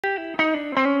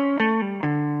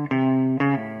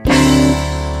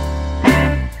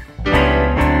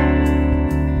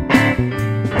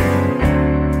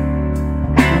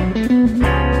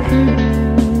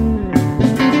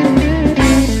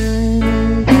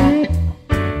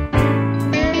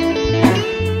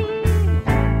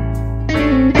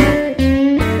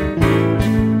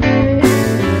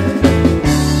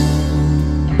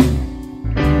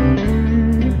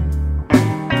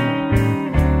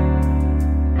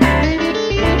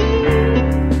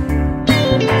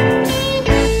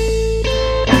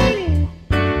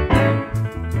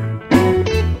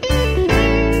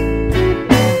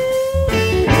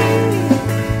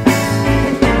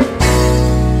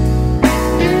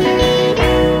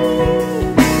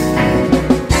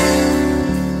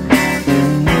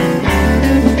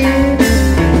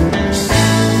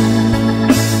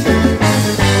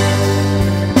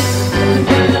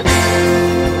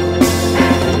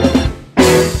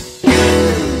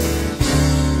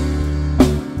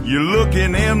You're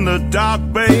looking in the dark,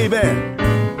 baby.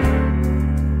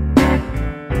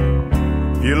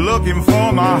 You're looking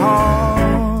for my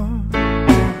heart.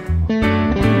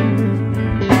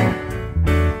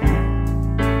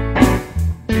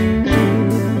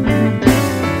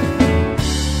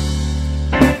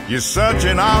 You're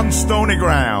searching on stony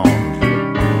ground.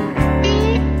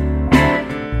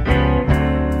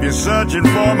 You're searching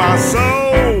for my soul.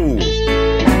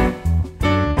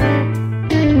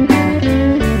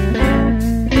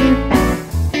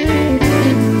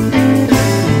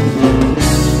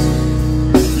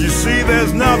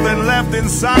 There's nothing left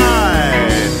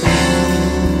inside.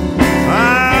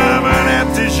 I'm an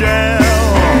empty shell.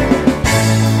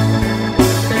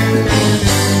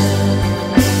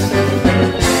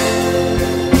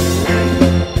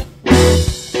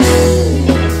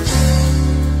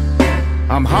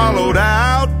 I'm hollowed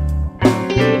out.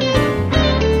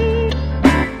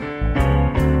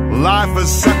 Life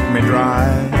has sucked me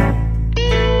dry.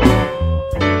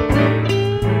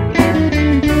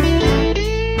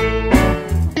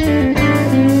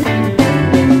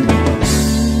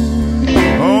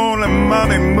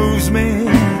 Me,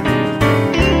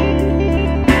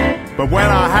 but when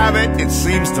I have it, it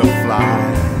seems to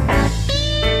fly.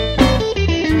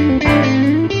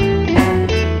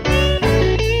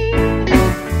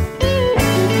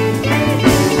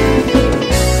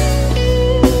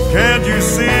 Can't you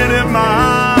see it in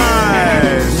my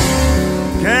eyes?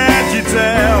 Can't you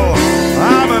tell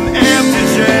I'm an empty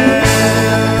shell?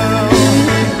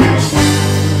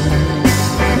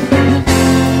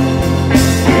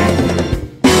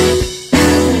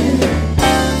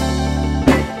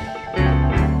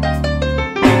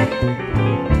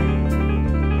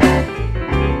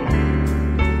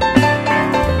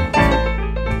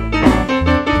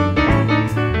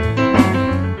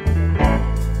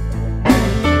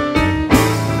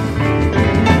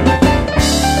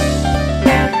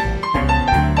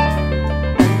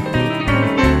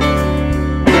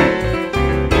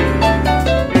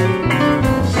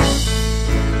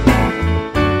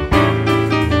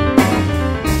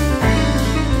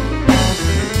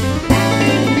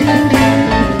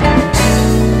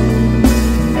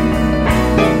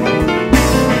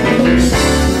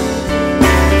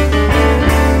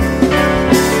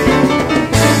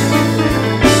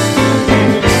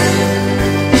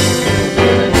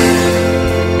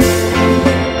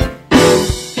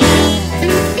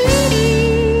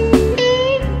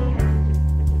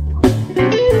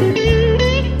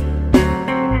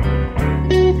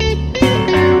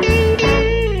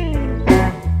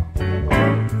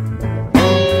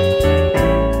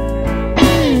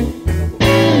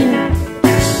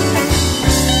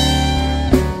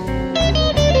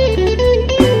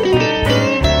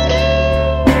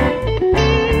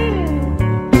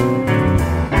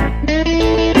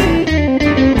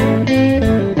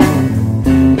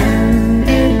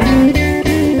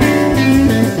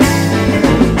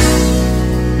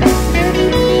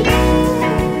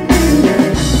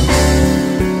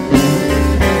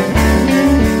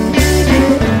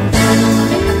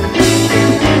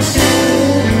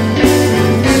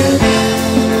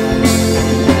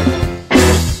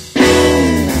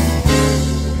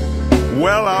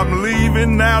 Well, I'm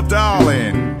leaving now,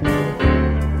 darling.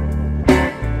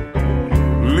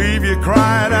 Leave you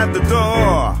crying at the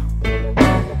door.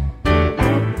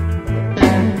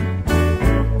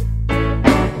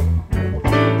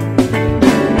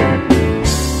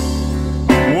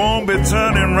 Won't be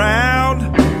turning round.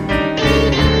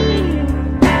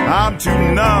 I'm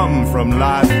too numb from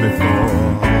life before.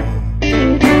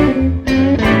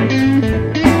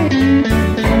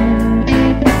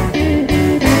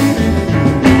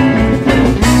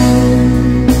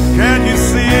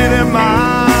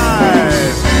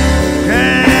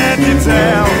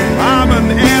 I'm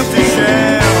an empty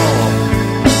shell.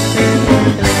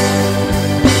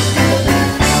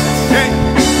 Yeah,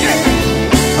 yeah.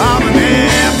 I'm an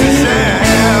empty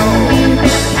shell.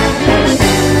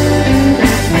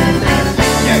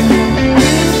 Yeah,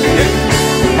 yeah.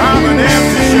 I'm an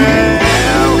empty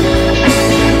shell.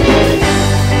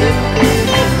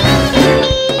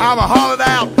 I'm a hollowed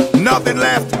out, nothing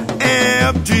left,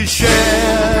 empty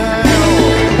shell.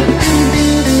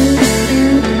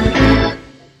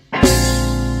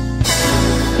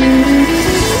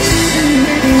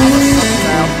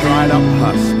 Dried up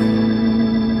husk.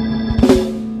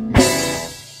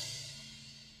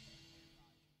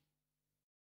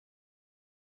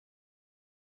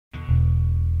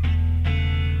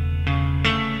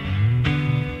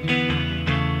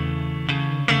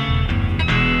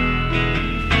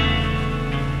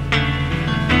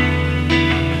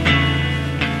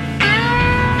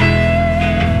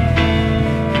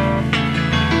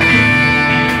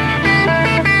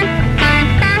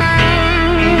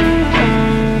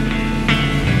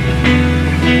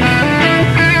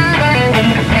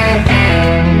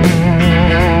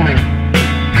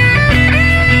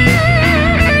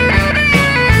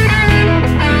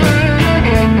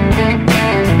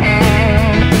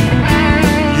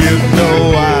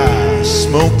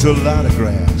 a lot of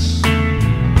grass.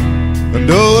 And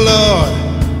oh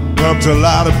Lord, pumped a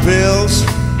lot of pills.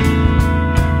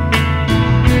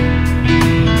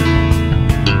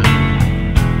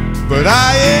 But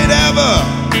I ain't ever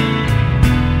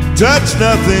touched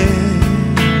nothing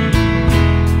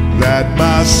that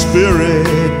my spirit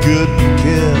couldn't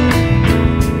kill.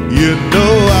 You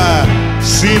know, I've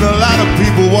seen a lot of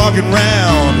people walking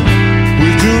around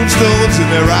with tombstones in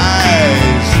their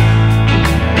eyes.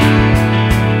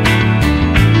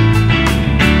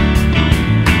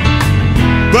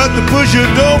 But the pusher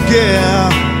don't care,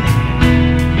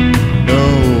 no,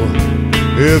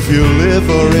 if you live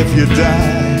or if you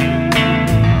die.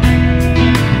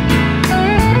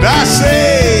 And I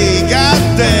say,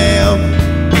 goddamn,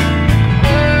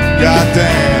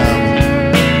 goddamn,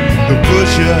 the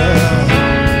pusher.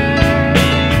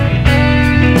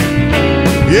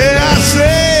 Yeah, I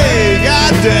say,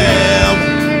 goddamn,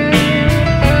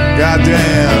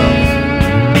 goddamn,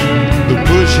 the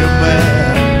pusher man.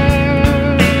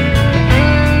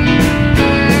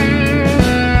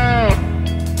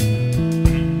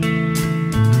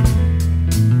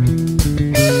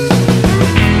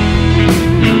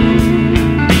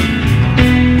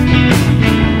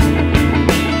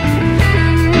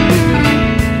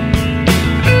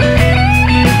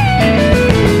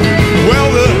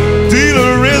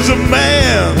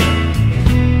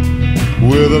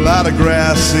 With a lot of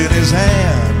grass in his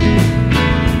hand.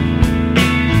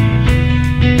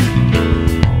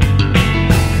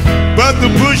 But the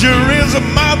pusher is a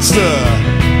monster,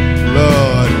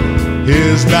 Lord,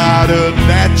 he's not a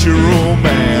natural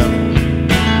man.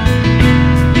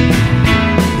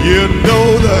 You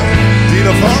know the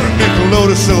Dina Farr and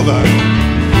Micheloda Silva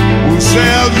will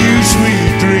sell you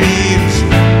sweet dreams.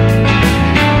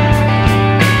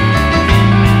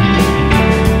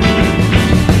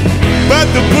 But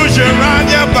the pusher on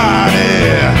your body,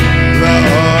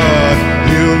 Lord,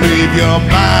 you'll leave your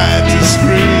mind to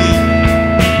scream.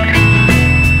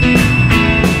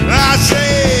 I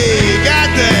say,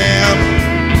 goddamn,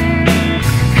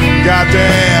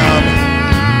 goddamn,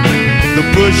 the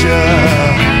pusher.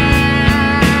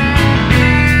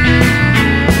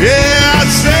 Yeah, I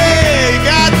say,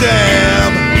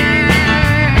 goddamn,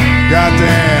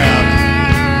 goddamn,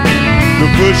 the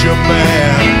pusher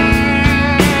man.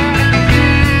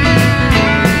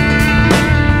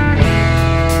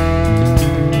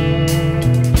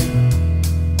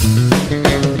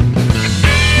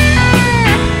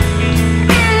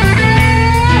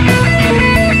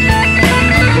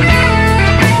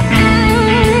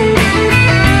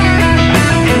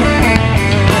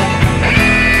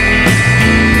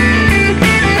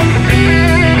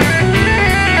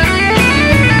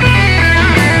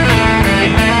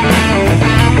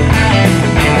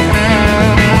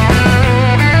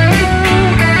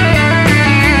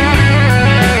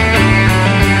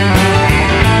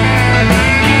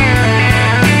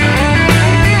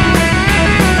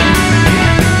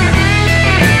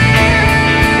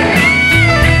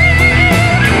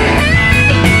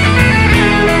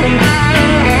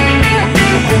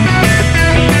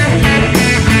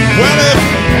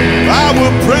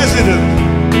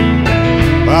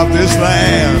 Of this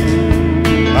land,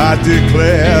 I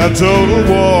declare total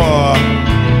war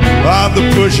on the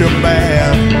pusher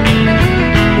man.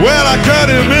 Well, I cut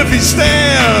him if he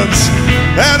stands,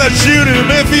 and I shoot him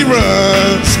if he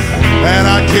runs, and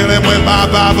I kill him with my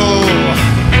Bible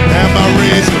and my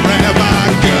razor and my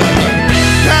gun.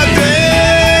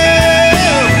 Goddamn,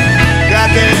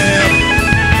 goddamn,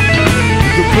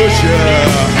 the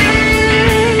pusher.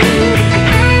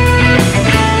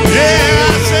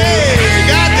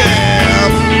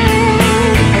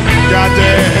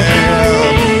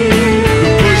 Goddamn, the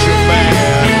pusher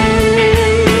man.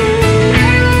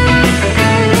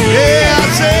 Yeah, I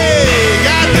say,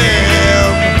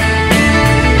 goddamn,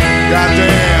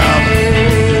 goddamn,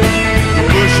 the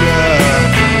pusher.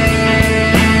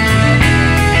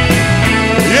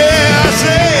 Yeah, I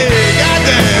say,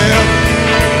 goddamn,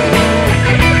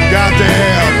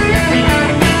 goddamn.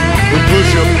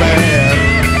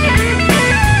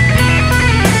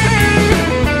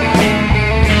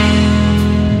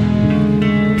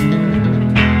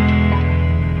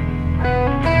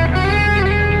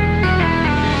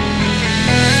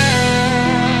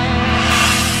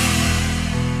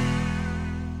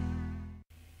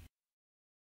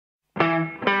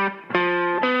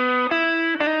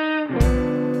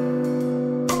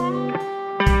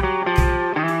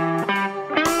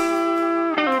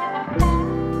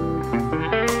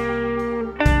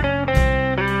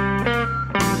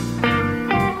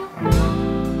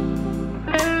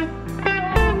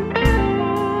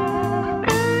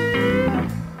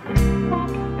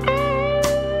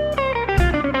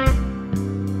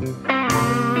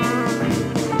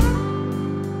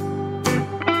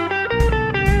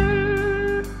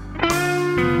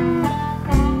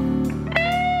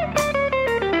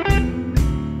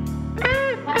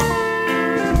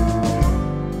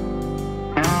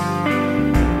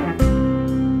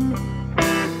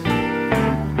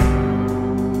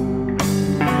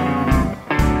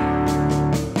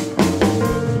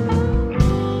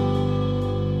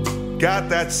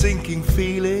 that sinking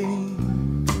feeling.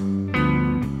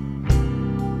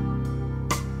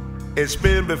 It's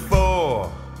been before.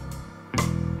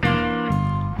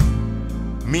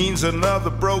 Means another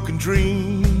broken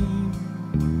dream.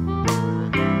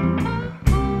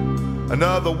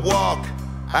 Another walk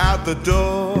out the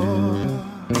door.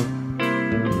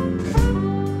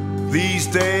 These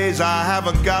days I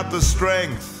haven't got the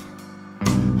strength,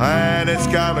 and it's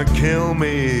gonna kill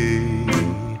me.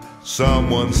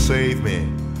 Someone save me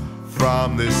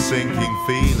from this sinking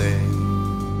feeling.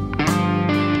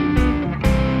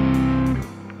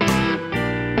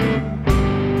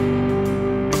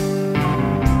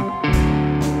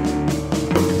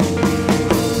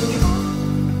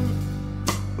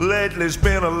 Lately it's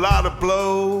been a lot of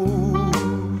blows,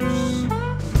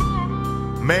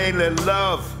 mainly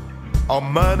love or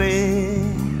money.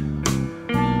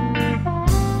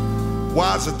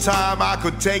 Was a time I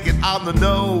could take it on the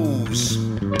nose.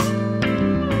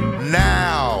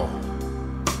 Now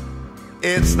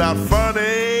it's not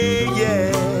funny,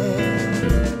 yeah.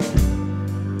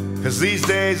 'Cause these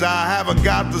days I haven't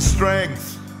got the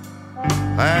strength,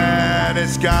 and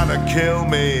it's gonna kill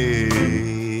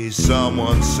me.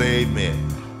 Someone save me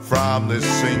from this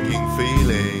sinking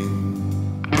feeling.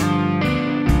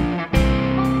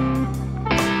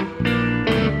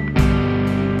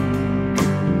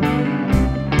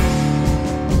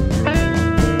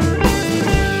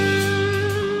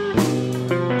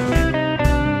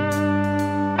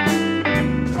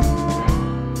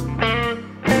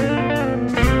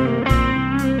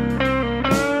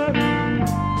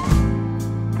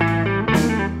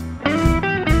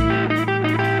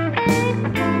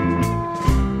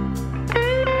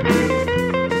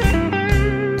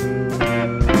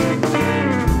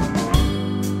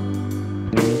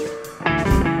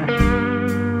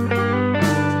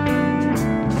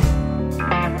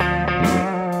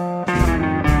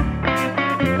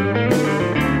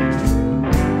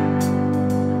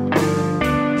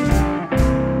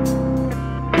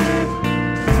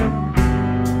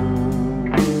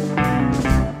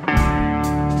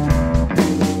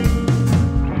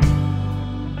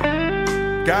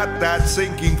 Got that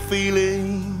sinking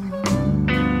feeling.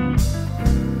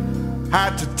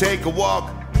 Had to take a walk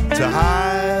to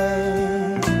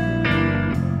hide.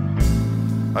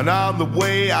 And on the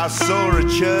way I saw a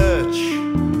church.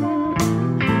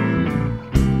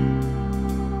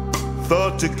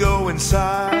 Thought to go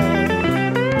inside,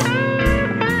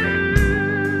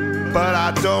 but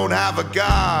I don't have a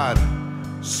God,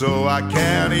 so I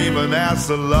can't even ask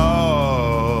the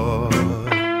Lord.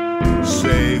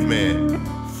 Save me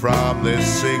from this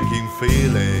sinking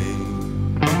feeling.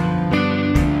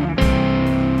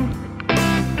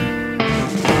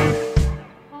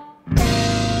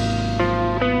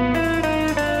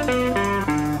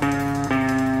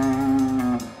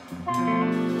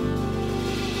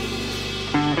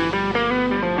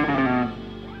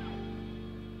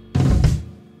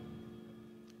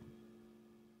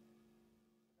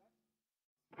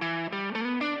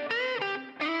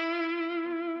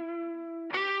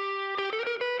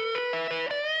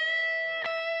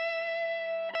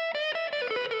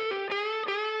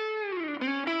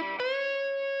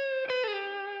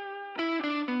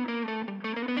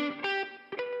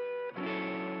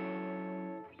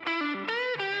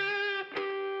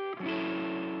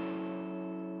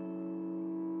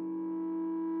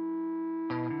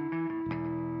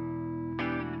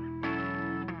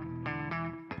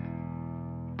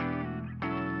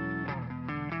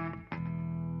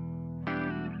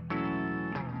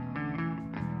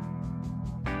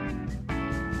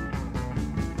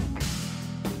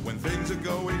 Things are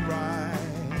going right,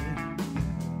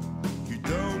 you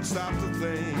don't stop to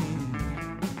think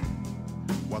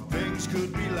what things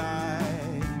could be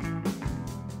like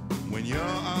when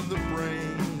you're on the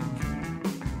brink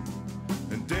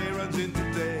and day runs into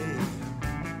day.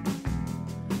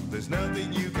 There's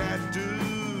nothing you can do,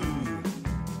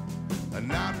 and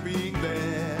not being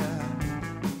there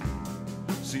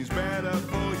seems better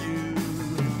for you.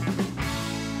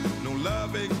 No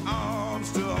loving arms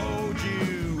to hold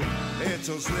you, it's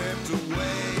all slipped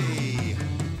away.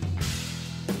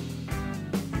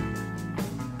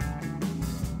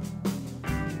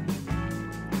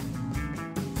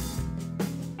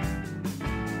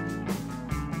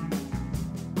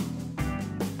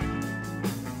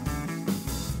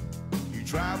 You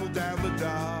travel down the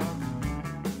dark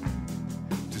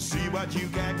to see what you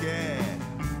can get.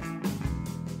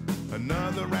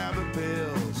 Another round of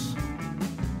pills,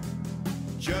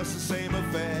 just the same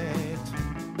effect.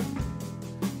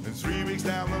 And 3 weeks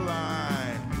down the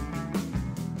line,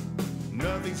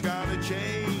 nothing's gonna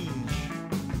change.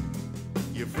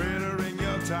 You're frittering your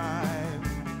time,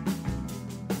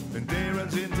 and day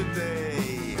runs into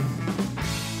day.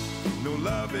 No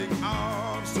loving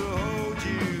arms to hold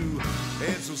you,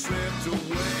 and so slipped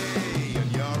away,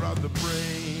 and you're on the brain.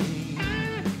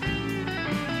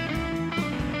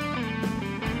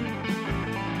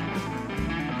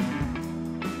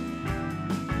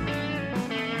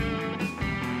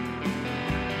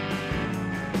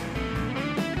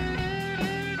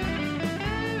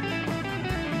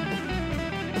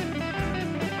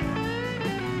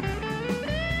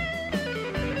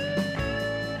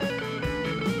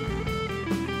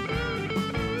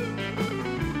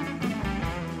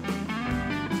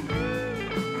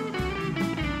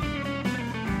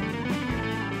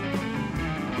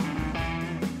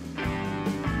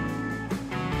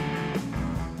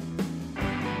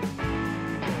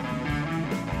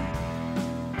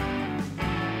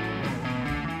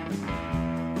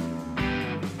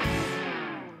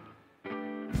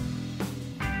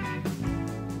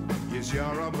 Yes,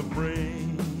 you're on the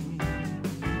brain.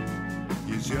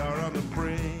 Yes, you're on the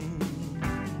brain.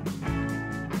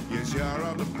 Yes, you're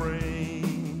on the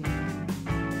brain.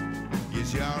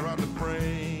 Yes, you're on the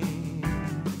brain.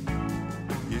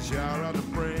 Yes, you're on the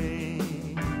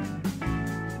brain.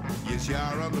 Yes,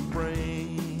 you're on the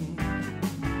brain.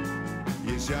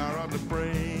 Yes, you're on the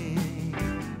brain.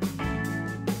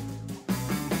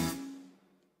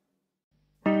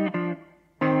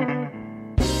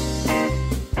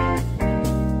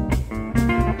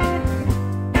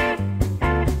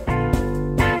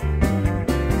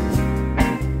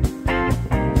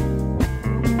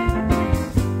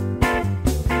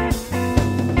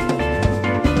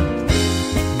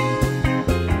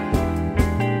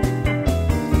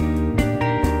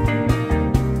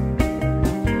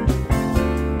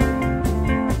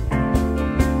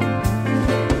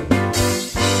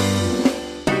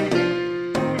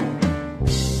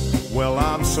 Well,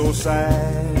 I'm so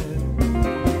sad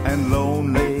and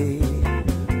lonely.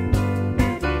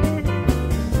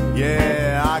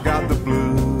 Yeah, I got the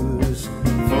blues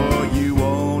for you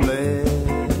only.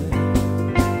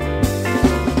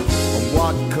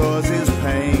 What causes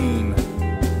pain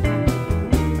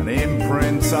and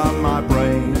imprints on my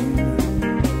brain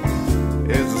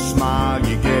is a smile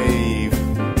you gave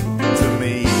to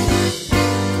me.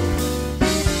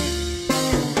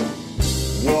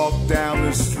 Walk down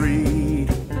the street,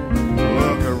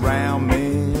 look around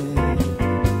me,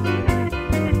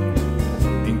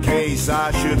 in case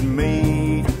I should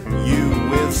meet you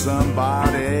with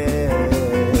somebody,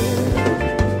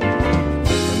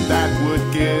 and that would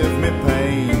give me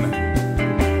pain,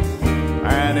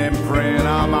 an imprint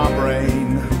on my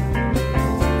brain,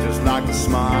 just like the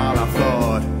smile I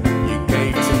thought you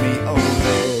gave to me only.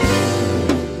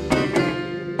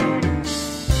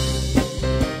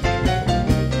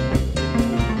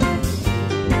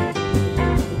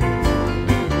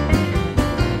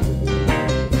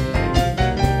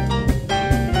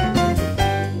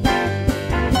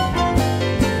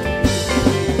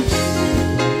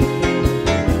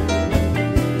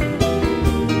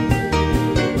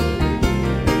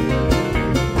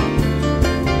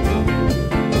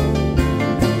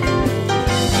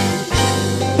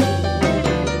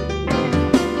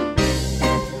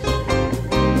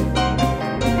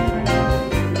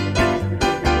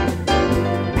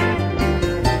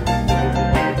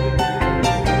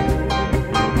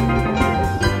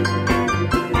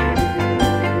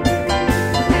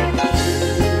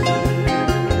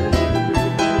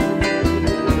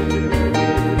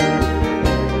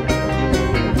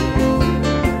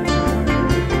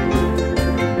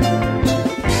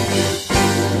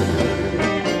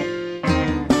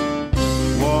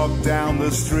 Down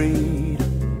the street,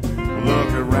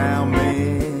 look around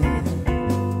me,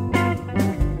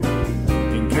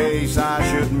 in case I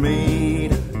should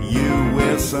meet you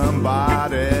with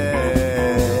somebody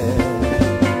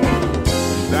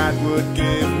that would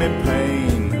give me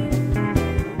pain,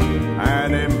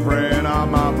 an imprint on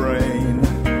my brain,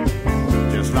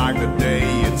 just like the day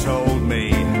you told me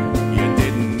you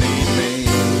didn't need me.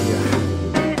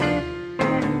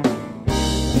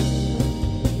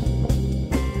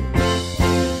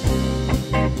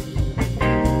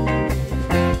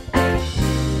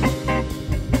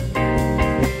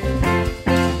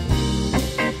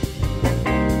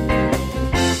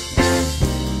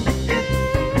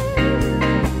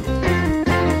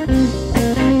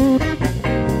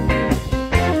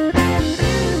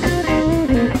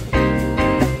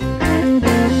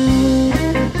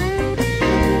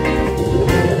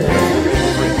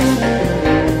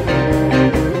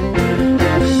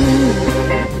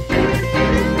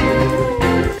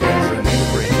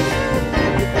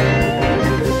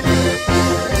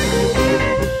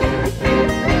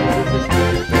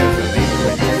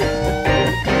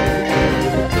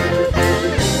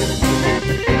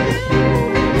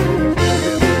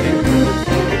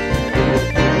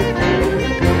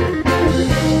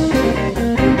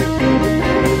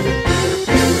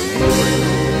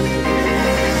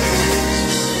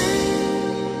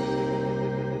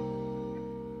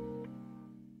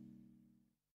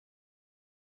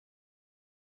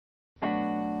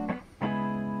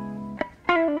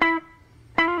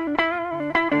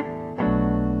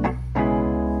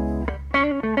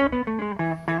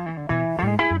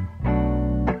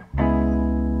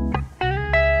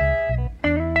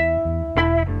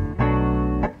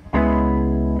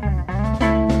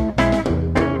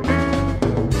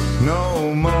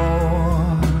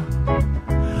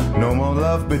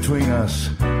 love between us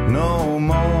no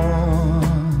more.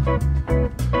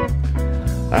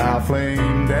 Our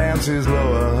flame dances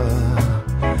lower,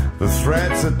 the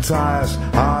threads that tie us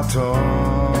are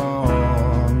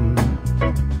torn.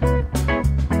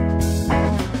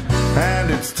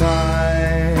 And it's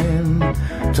time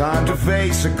to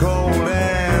face a cold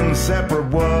and separate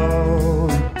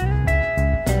world.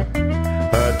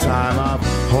 A time of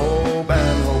hope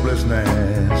and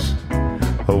hopelessness,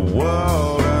 a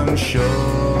world unsure.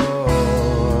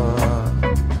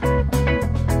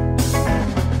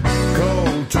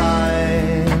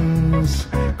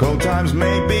 Cold times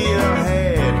may be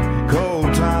ahead,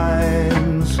 cold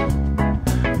times,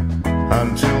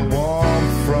 until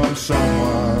warmth from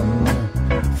someone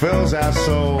fills our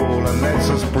soul and lets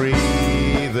us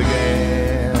breathe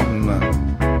again.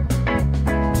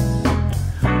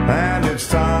 And it's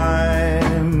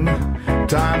time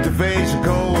to face a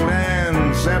cold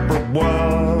and separate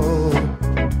world.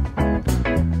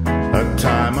 A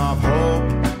time of hope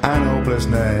and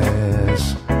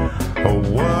hopelessness, a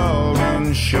world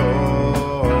unsure.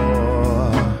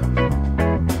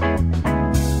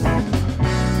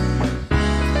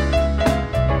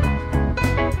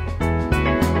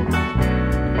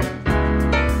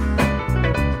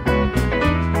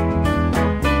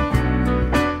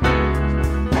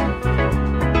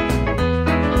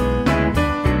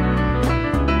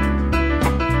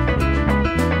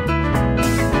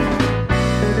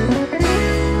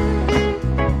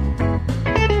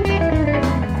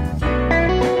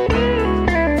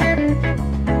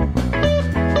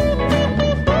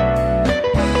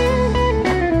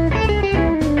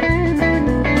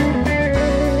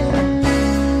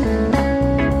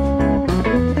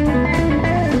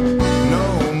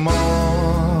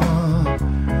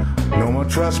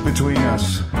 Trust between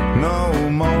us no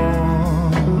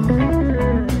more,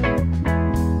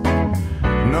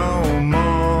 no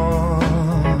more,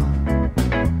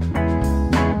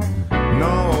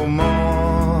 no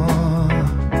more,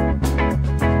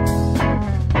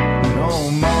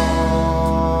 no more.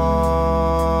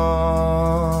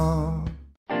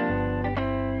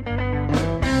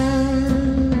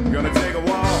 Gonna take a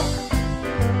walk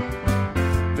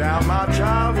down my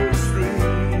childhood street.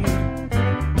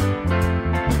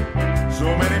 So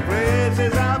many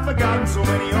places I've forgotten, so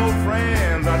many old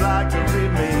friends I'd like to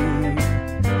meet.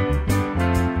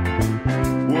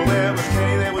 Well, there was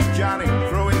Kenny, there was Johnny,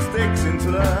 throwing sticks into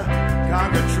the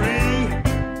conga tree.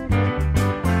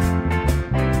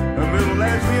 And little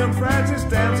Leslie and Francis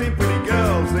dancing, pretty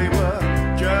girls, they were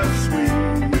just sweet.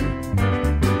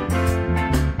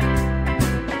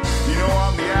 You know,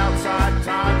 on the outside,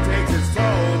 time takes its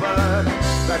toll, but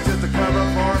that's just a cover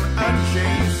for an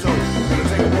unchanged soul. Gonna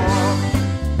take a walk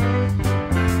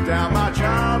down my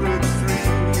childhood street.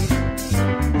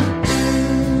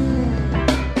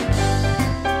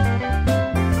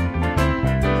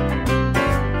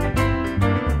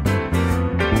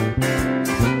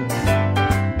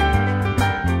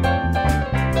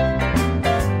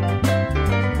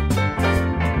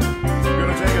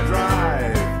 Gonna take a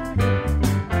drive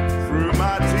through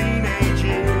my teenage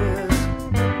years.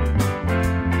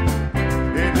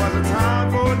 It was a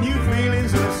time for new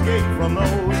feelings and escape from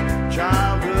those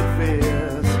childhood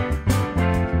fears.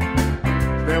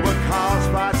 There were cars,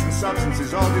 fights, and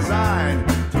substances all designed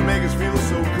to make us feel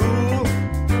so cool.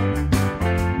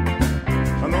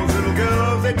 And those little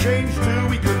girls, they changed too.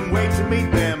 We couldn't wait to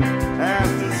meet them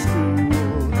after school.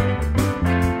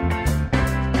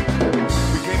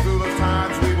 We came through those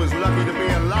times, we was lucky to be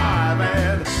alive,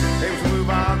 and able to move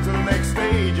on to the next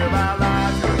stage of our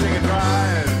lives. Gonna take a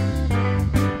drive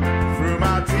through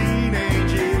my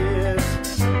teenage years.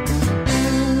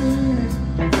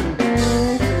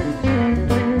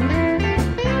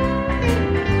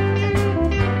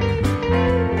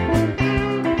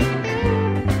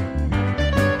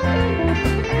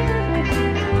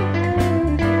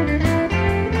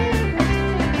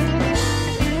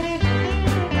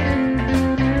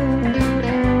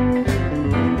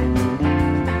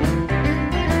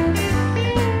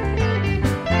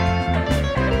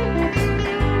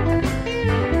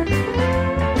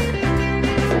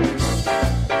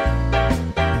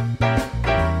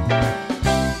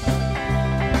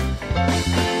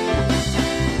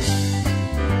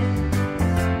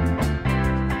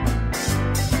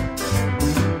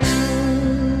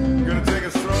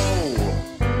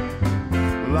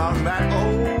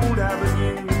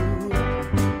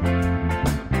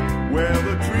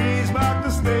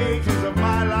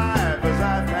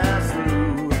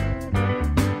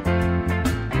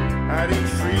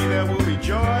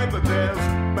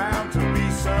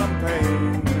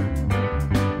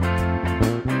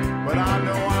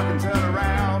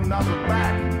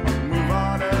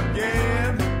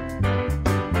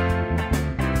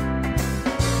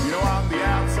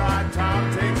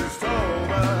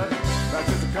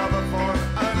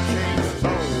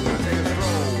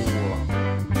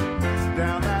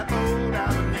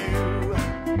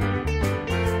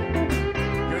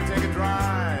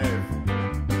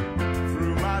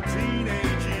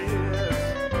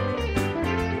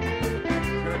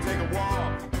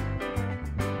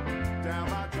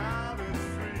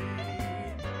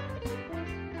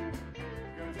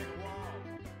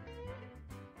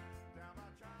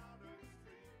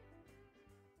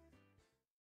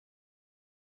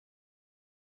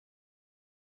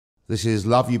 This is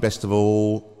Love You Best of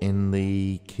All in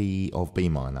the key of B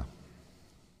minor.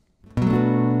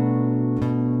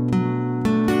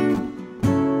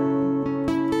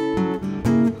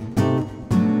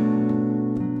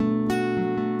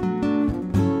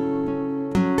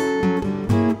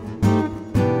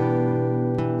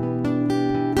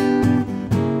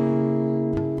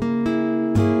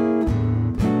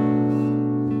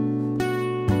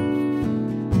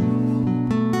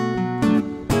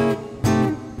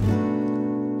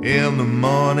 In the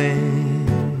morning,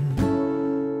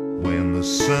 when the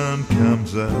sun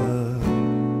comes up,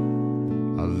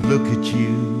 I look at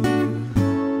you,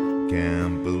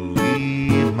 can't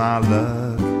believe my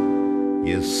luck.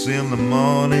 Yes, in the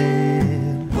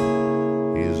morning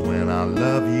is when I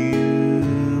love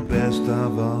you best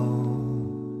of all.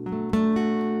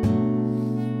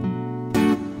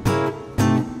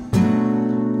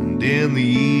 And in the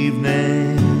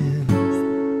evening,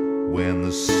 when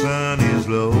the sun is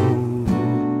low,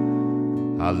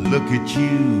 I look at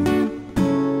you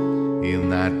in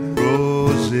that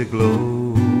rosy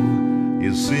glow.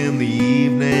 Yes, in the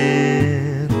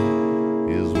evening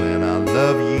is when I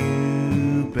love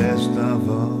you best of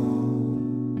all.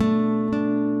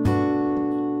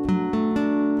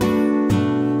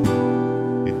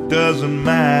 It doesn't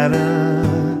matter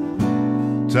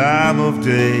time of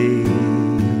day,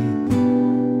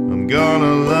 I'm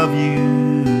gonna love you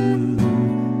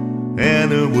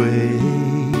anyway.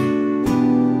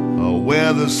 Or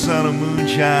where the sun or moon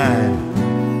shine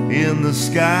in the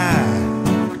sky,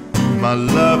 my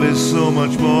love is so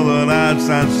much more than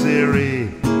Einstein's theory.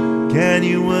 Can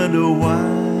you wonder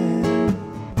why?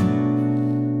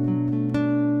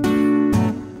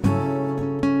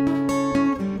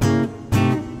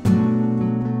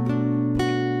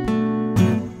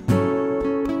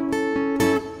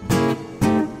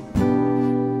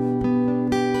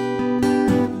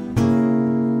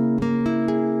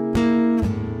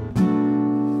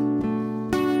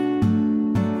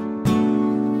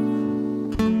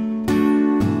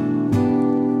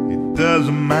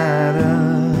 Doesn't matter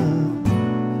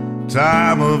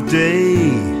time of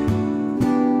day,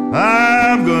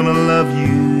 I'm gonna love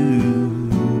you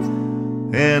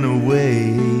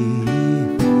anyway.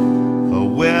 Or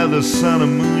where the sun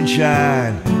and moon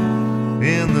shine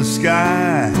in the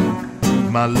sky,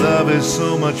 my love is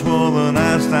so much more than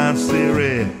Einstein's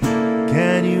theory.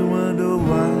 Can you wonder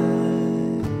why?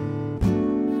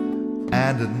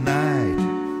 And at night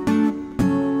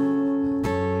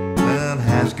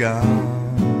has gone,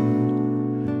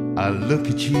 I look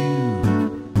at you,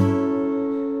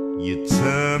 you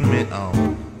turn me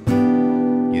on.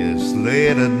 Yes,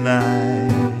 late at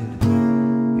night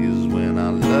is when I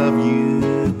love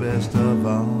you best of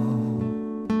all.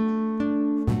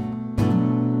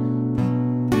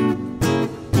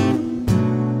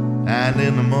 And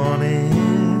in the morning,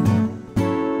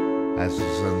 as the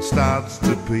sun starts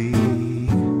to peak,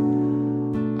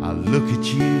 I look at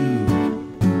you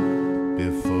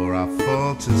before I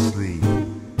fall to sleep.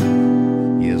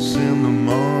 Yes, in the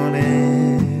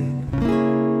morning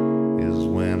is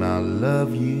when I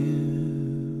love you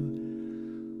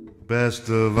best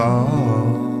of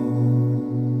all.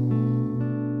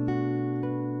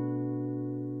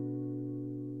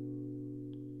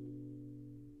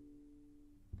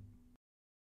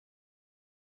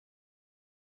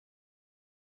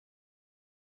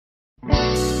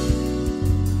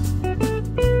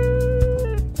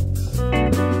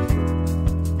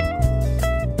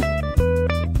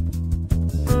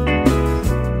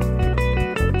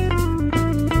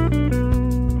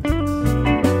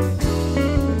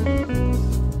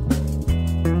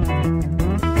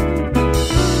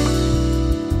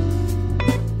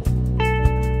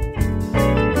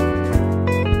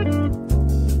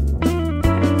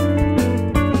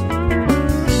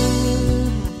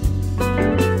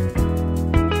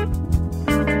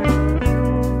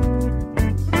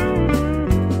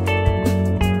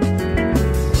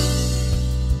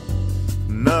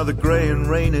 Another gray and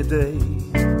rainy day,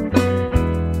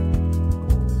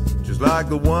 just like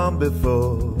the one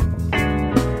before.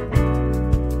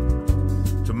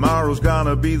 Tomorrow's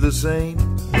gonna be the same,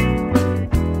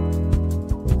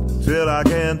 till I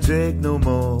can't take no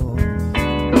more.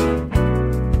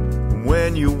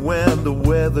 When you went, the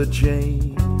weather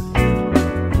changed,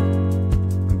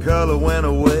 and color went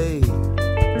away.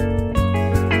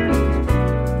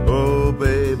 Oh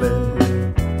baby,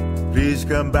 please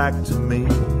come back to me.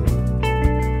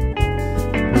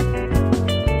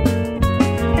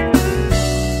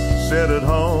 Sit at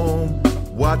home,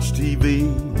 watch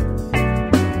TV,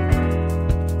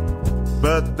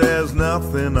 but there's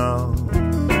nothing on.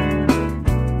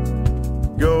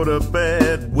 Go to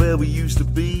bed with we used to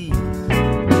be.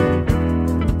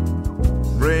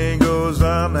 Rain goes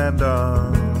on and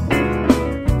on.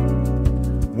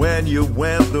 When you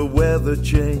went, the weather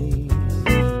changed.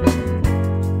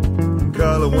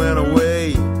 Color went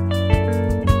away.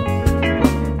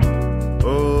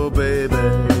 Oh, baby,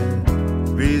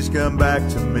 please come back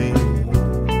to me.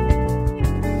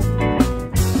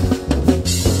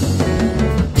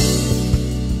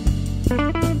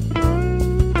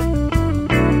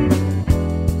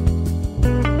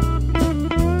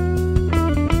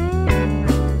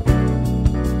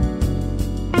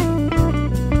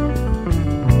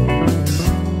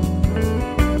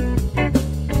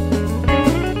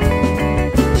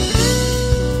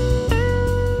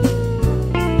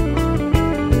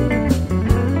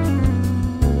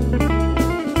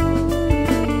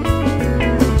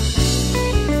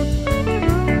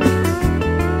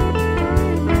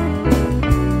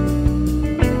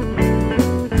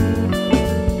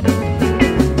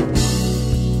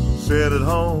 Sit at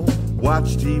home,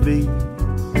 watch TV,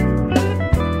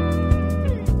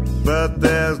 but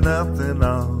there's nothing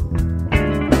on.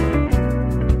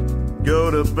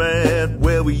 Go to bed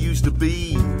where we used to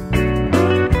be.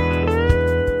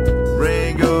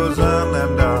 Rain goes on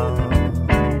and on.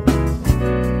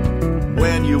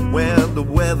 When you went, the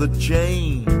weather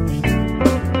changed.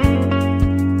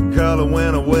 Color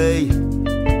went away.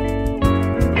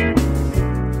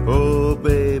 Oh,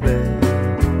 baby,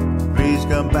 please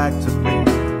come back to me.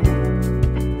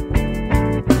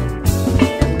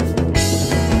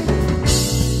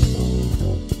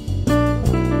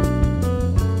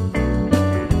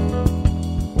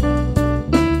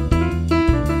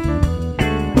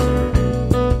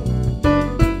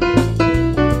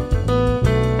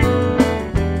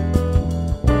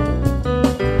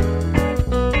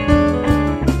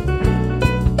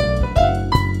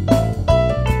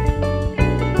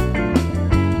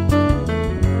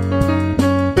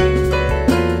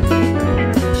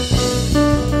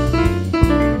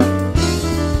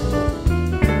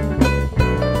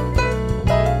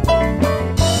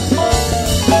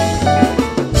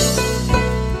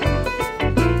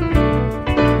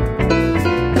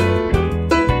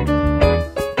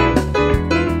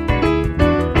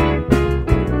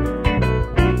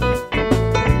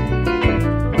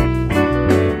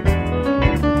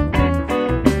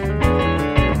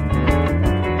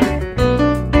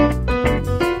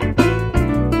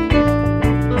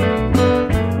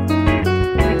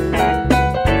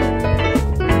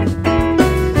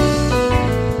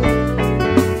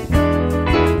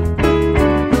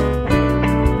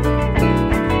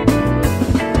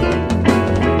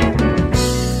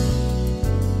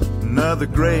 Another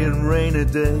gray and rainy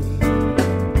day,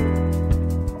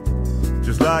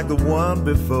 just like the one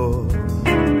before.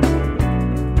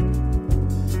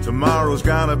 Tomorrow's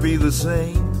gonna be the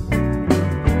same,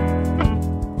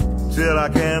 till I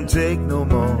can't take no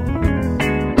more.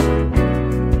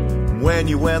 When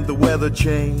you went, the weather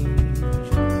changed.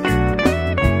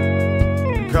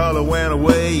 Color went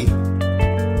away.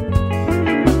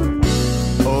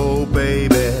 Oh,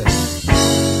 baby,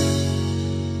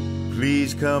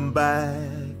 please come back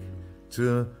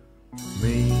to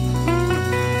me.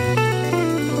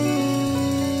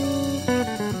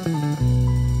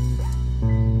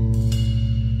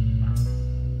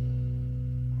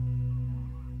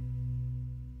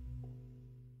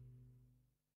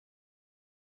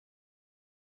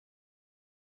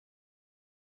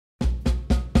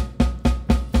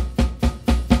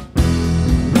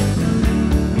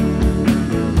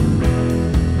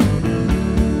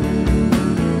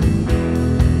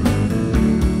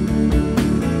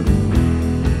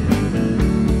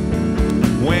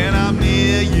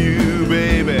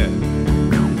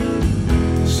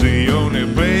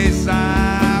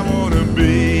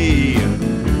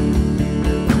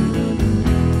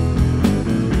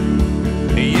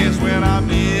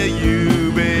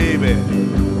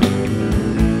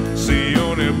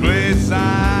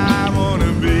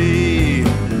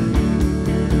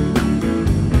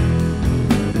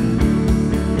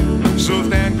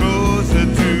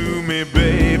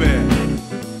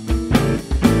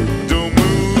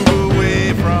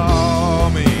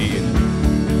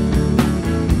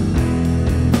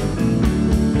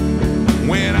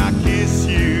 When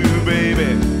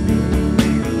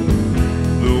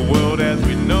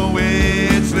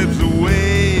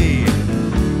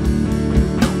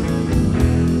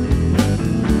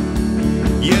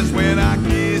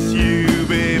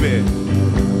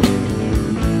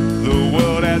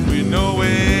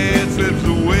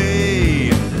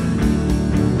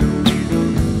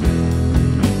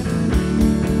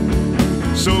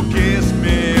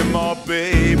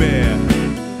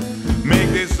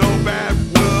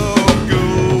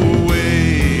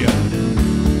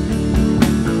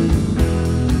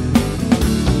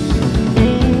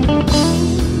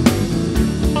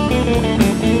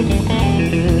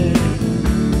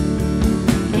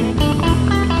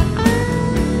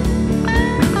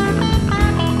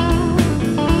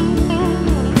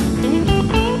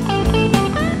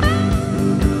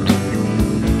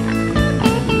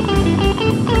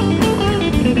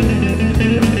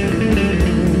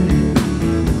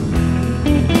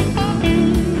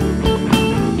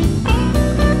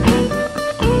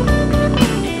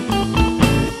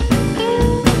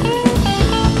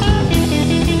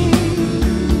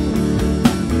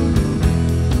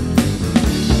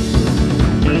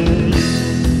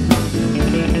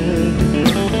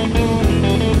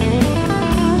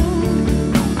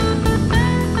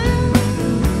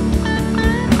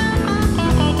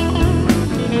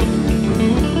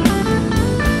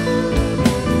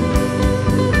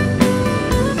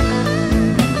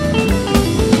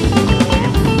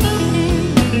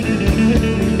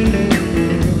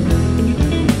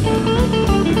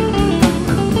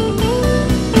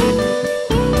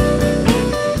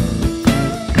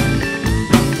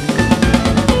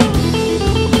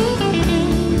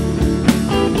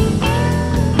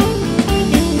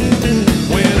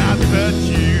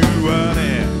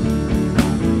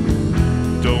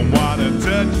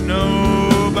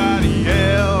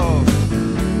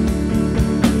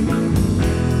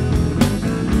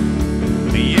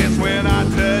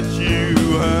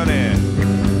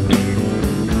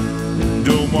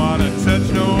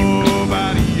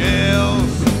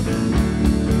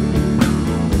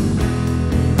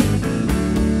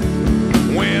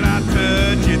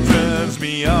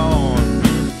me on.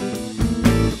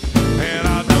 And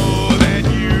I know that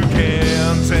you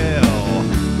can tell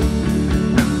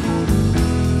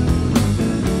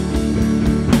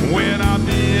when I'm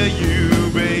near you,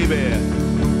 baby.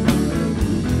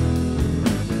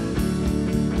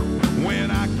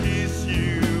 When I kiss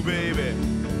you, baby.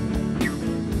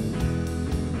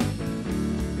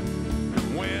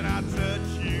 When I touch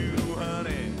you,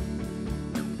 honey.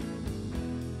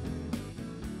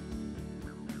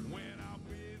 When I'm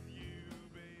with you,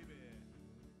 baby.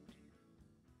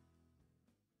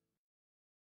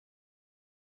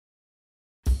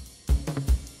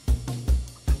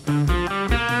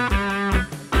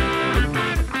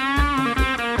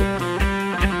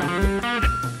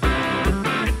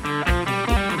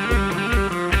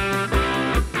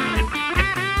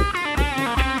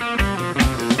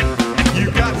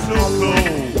 You got so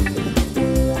cold,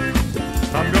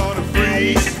 I'm gonna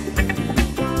freeze.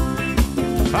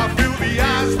 I feel the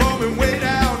ice forming way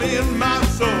down in my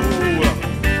soul.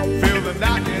 Feel the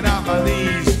knocking on my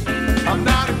knees. I'm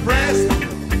not impressed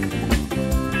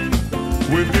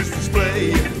with this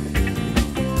display,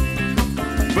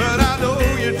 but I know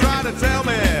you're trying to tell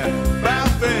me about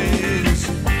things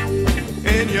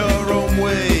in your own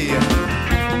way.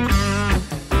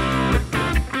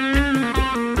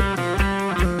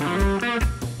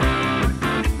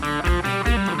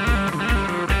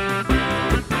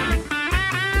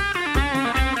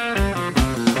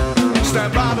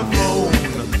 Stand by the phone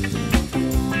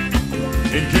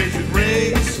in case it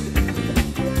rings,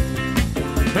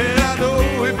 and I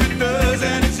know if it does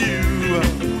and it's you,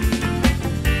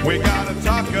 we gotta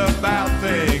talk about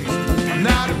things. I'm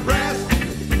not impressed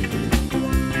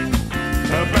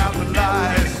about the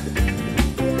lies.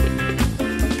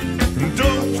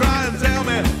 Don't try and tell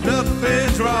me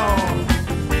nothing's wrong,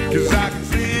 'cause I can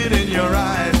see it in your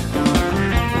eyes.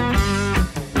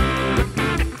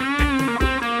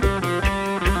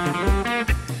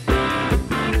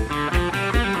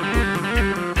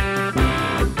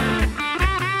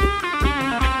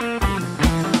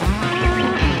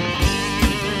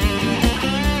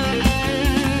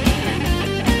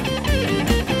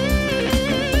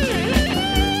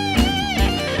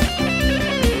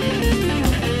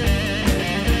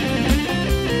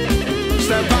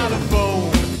 Stand by the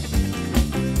phone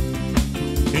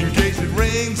in case it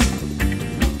rings,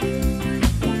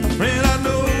 and I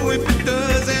know if it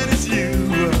does and it's you,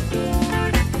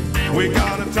 we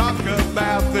gotta talk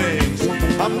about things.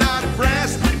 I'm not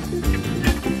impressed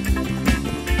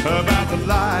about the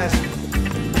lies.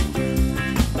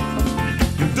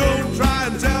 Don't try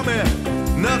and tell me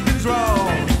nothing's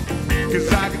wrong,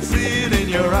 'cause I can see it in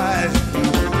your eyes.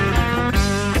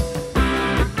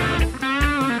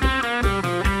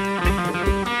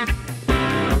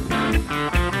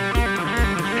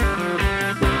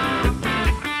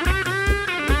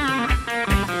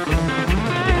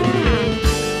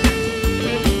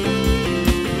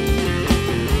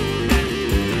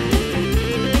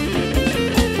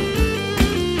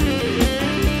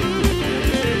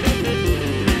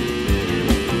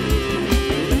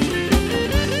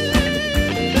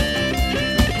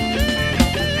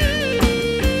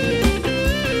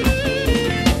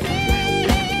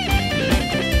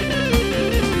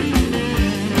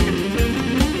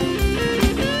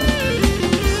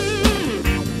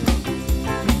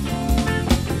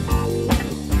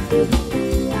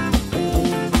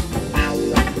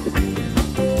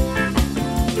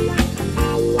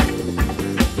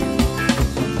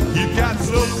 You got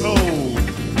so cold,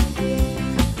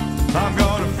 I'm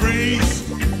gonna freeze.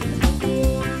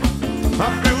 I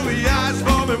feel the ice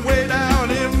forming way down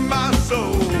in my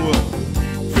soul.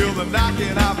 Feel the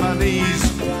knocking on my knees.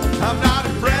 I'm not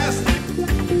impressed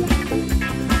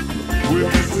with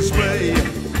this display,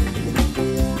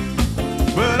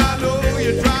 but I know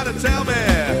you're trying to tell me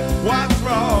what's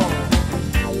wrong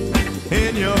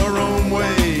in your own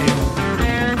way.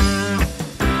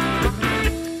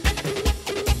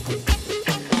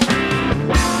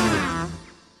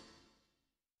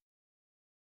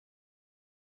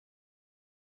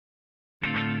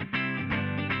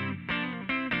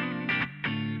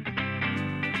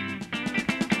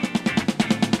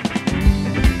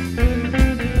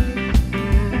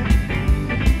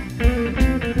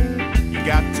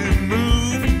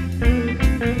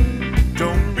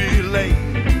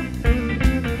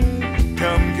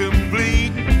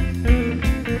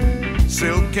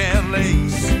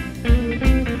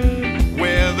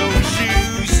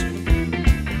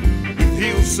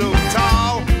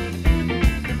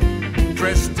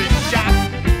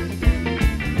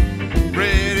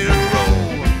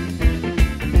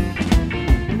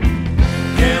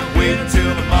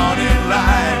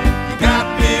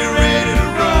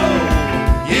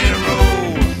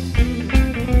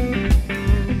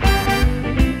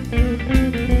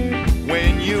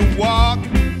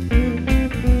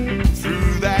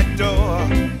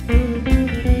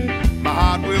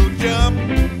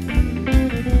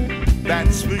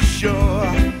 for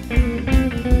sure.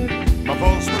 My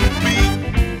pulse will beat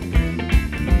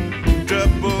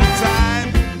double time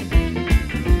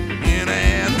in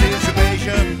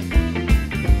anticipation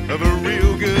of a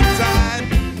real good time.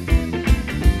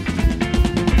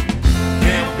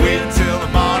 Can't wait till the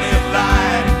morning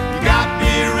light. You got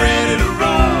me ready to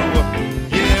roll,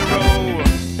 yeah, roll.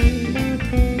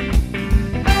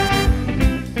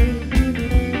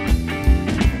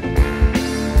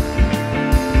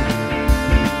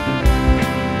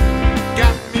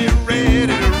 Got me ready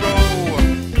to roll.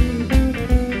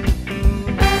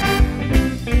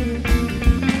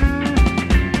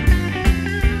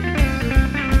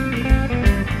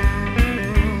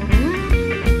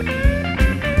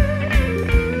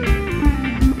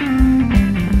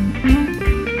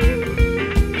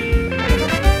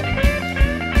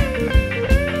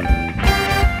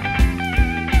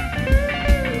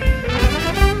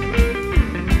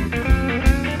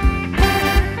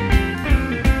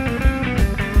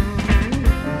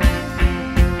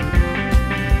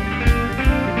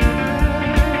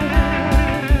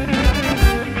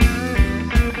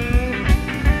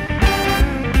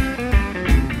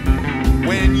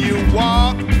 When you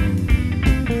walk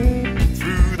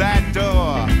through that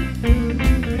door,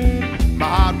 my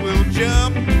heart will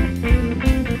jump,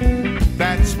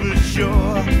 that's for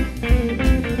sure.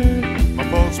 My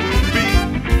pulse will beat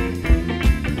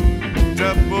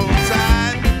double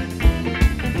time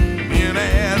in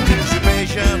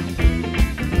anticipation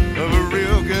of a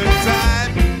real good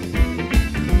time.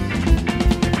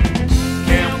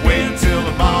 Can't wait till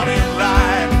the morning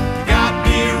light. You got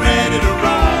me ready to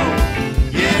roll,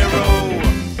 yeah, roll.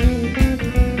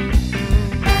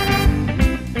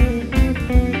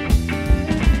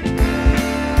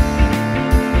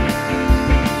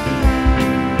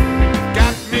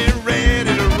 Got me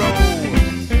ready to roll.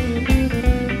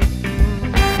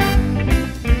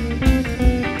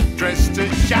 Dressed to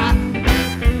shot,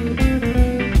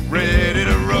 ready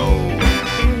to roll.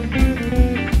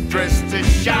 Dressed to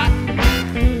shot,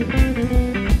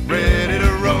 ready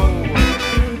to roll.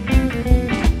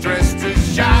 Dressed to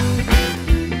shot,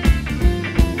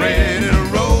 ready to roll. Dressed to shot, ready to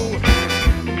roll.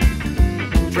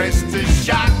 Dressed to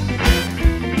shot,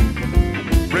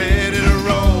 ready to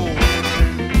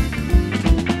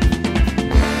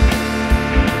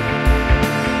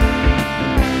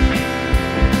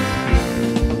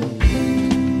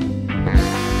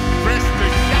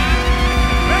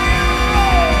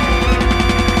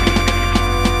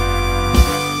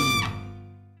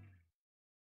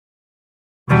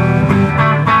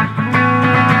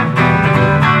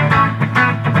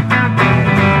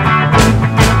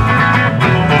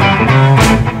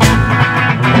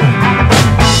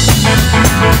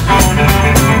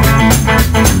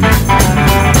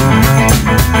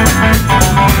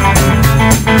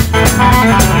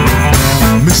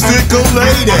mystical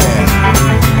lady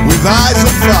with eyes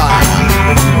of fire.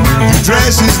 Your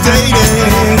dress is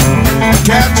dated,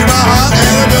 capture my heart and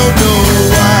I don't know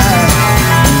why.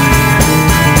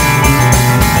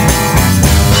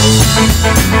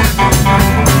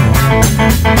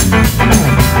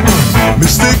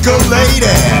 Mystical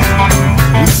lady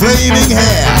with flaming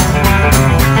hair,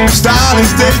 style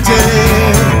is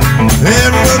dated,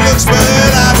 everyone looks but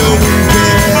I don't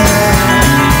care.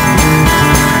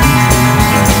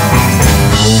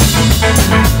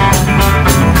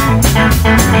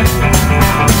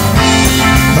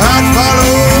 I'd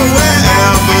follow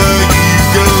wherever you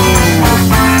go.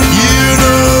 You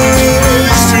know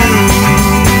it's true.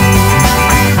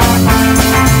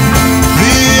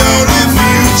 The only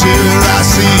future I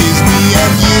see is me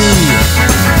and you.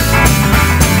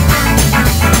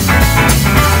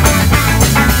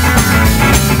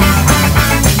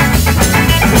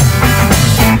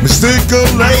 Mystical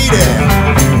lady,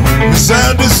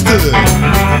 misunderstood.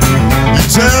 You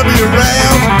turn me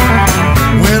around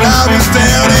when I was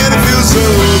down and it feels so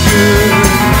good.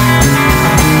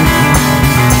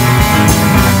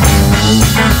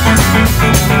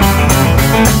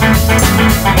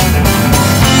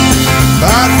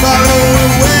 I'd follow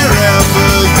wherever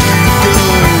you go.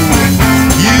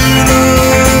 You know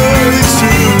it's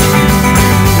true.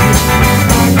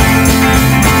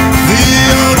 The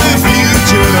only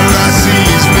future I see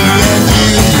is me and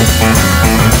you.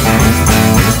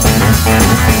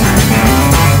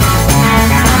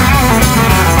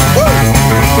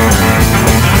 Woo!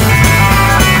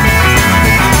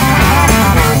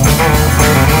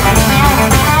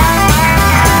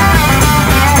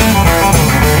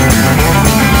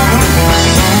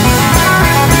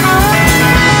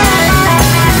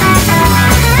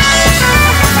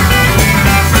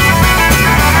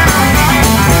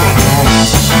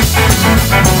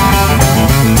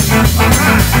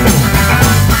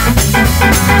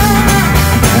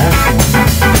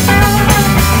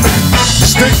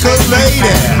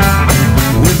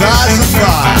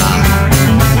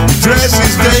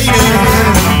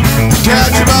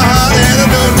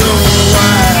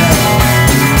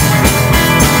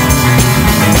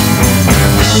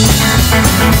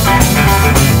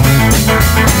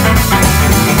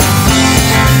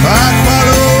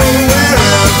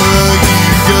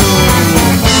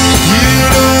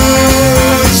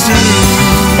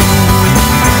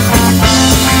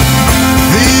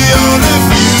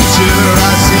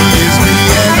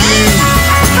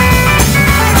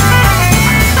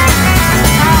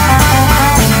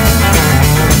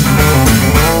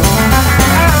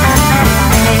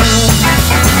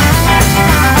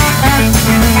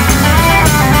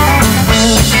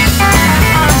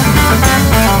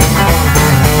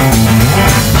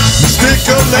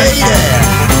 lady,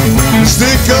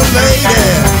 sticker lady,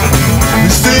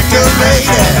 sticker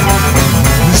lady,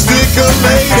 sticker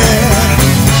lady,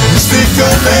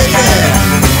 sticker lady,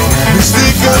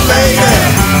 sticker lady,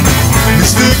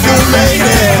 sticker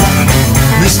lady,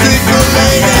 sticker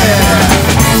lady.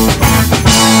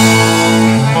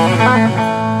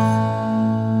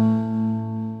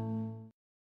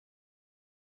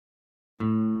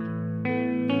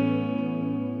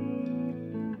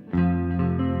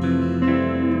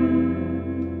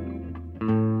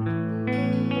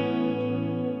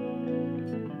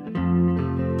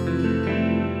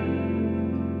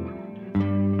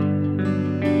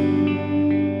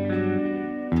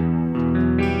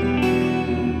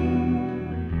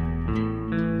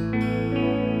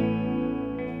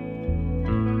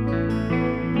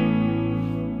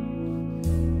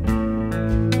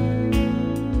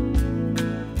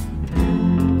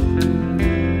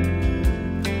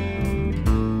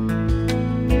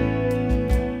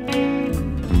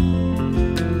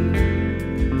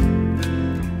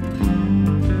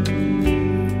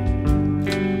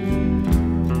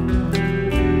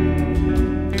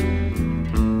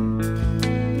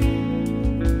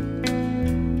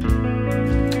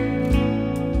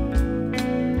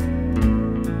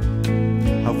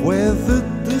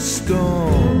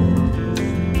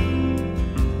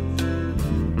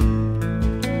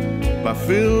 By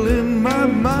filling my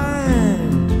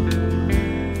mind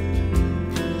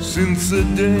since the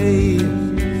day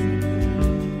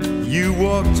you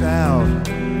walked out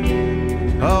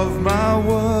of my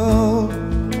world.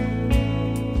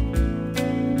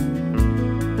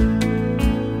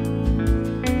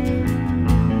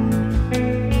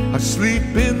 I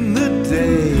sleep in the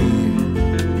day,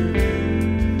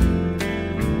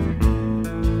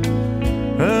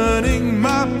 earning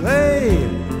my pay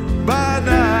by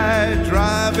night,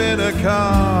 driving a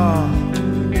car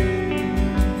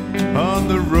on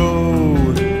the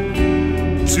road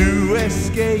to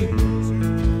escape.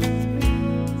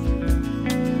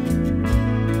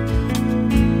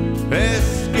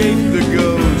 Escape the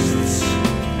ghosts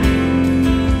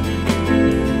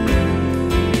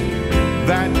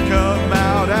that come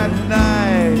out at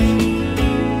night.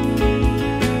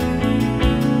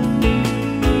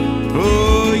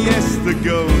 Oh yes, the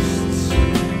ghosts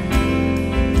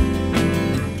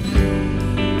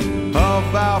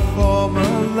of our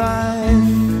former life.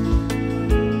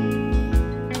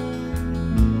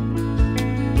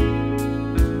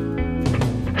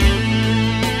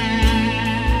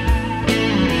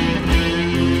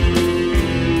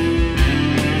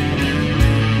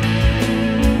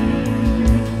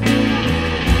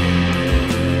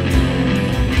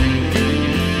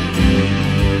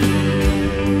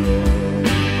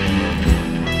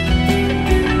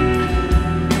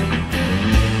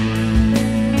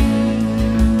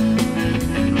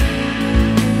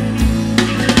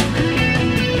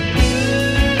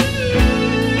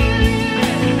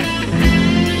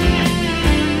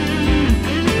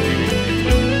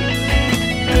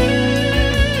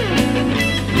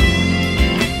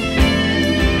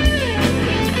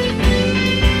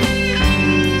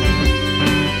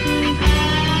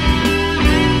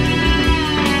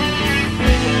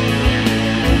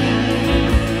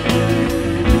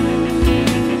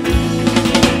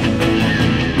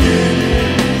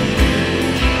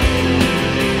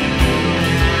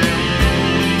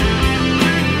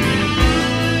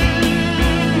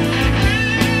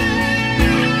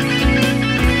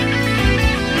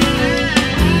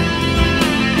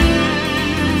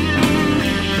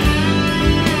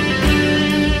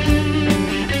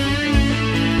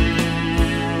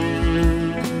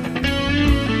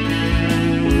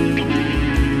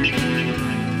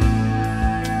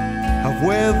 I've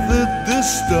weathered the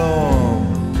storm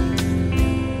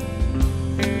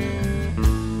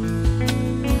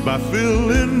by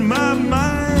filling my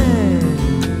mind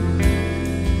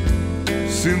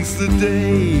since the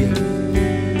day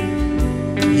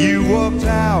you walked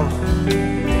out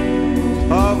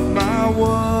of my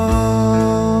world.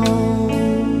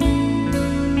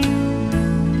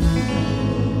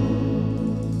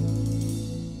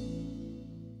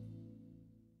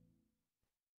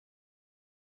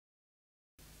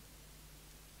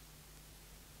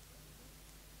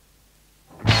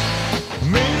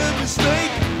 Made a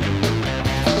mistake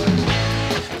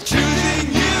choosing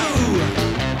you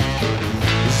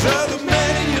as other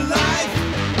men in your life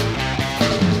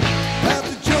have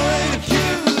to join the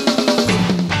queue.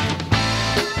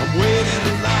 I'm waiting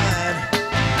in line,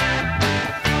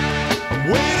 I'm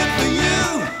waiting for you,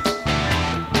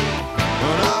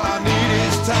 and all I need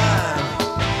is time.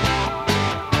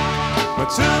 My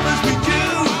time must be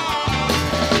due.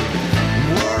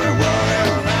 Worry,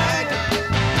 worry,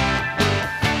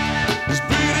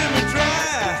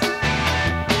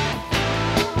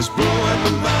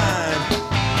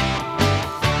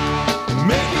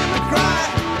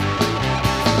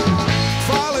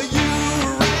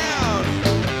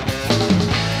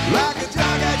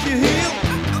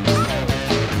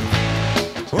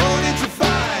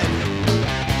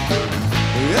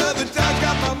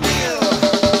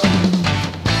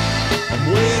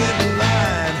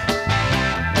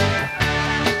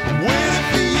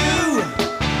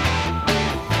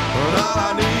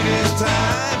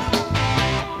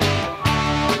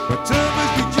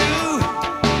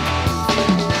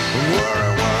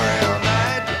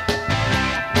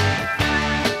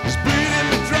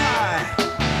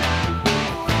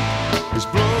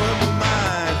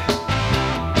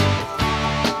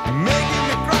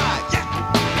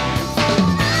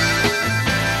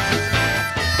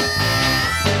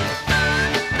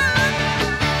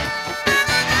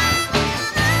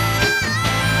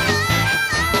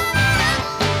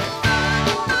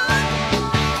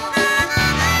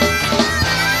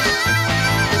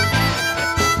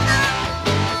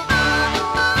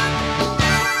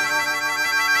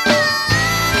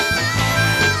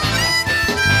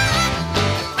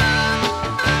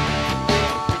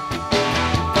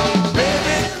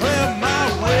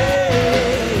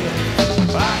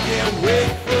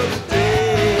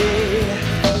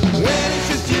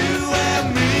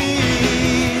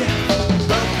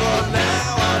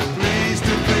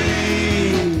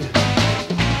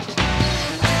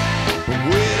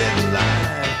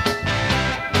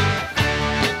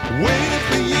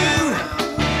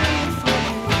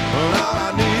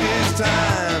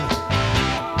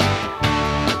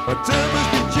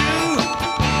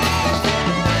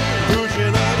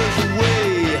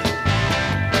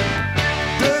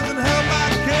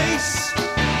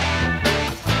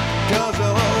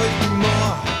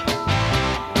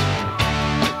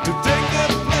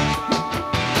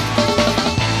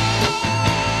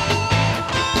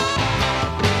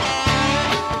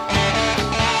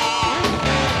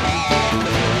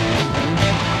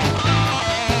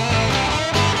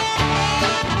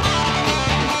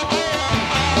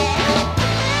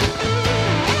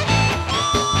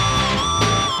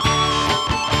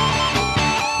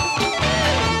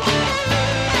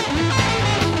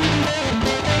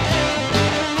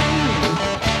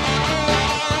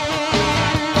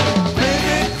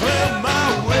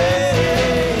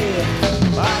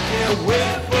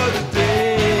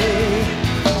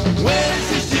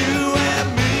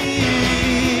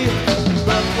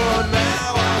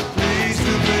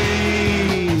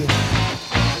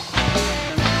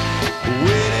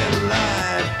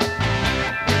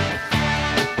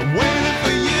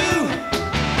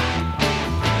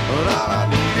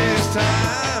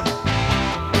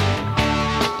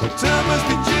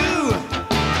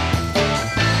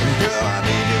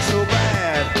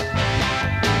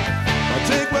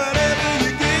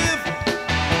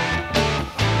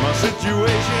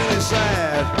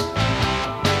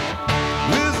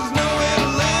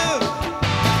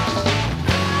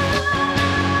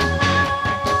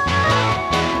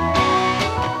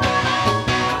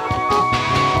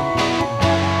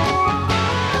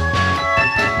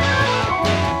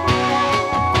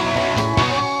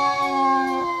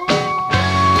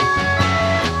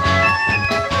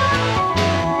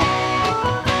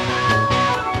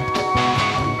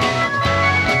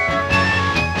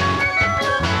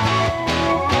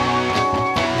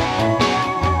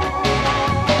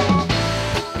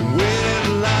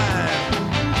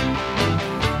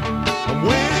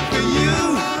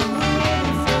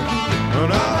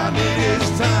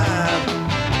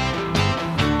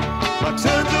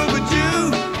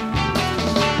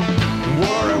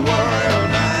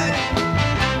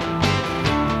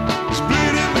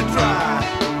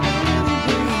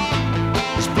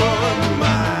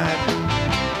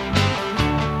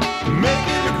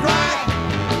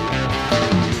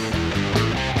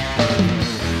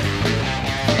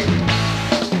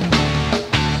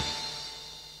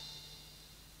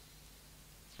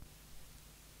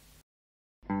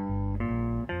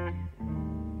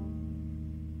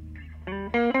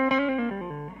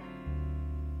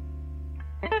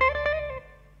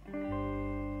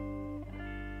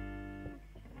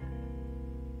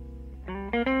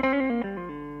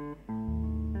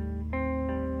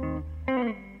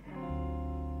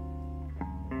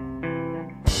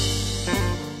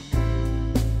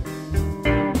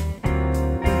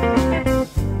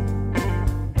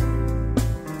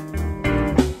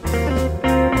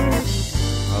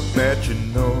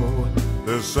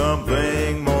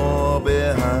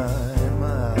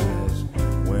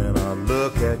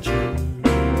 look at you.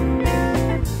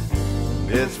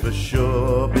 It's for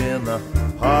sure been the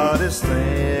hardest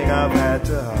thing I've had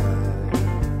to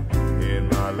hide in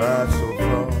my life so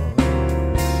far.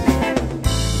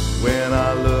 When I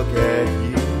look at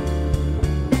you,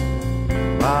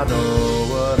 I know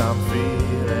what I'm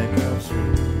feeling comes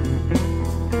through.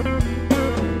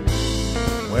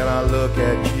 When I look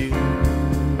at you,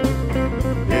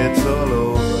 it's all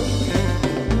over.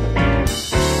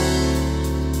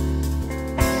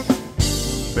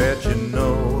 Bet you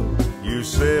know you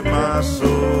saved my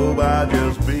soul by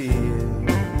just being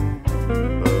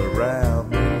around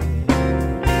me.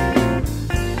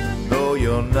 Though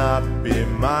you'll not be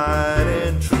mine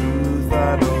in truth,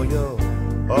 I know you'll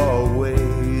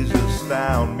always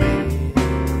astound me.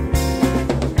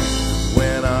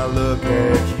 When I look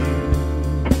at you,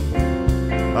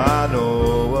 I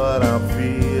know what I'm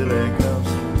feeling comes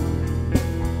through.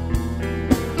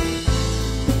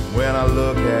 When I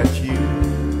look at you,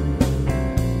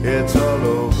 it's all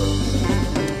over.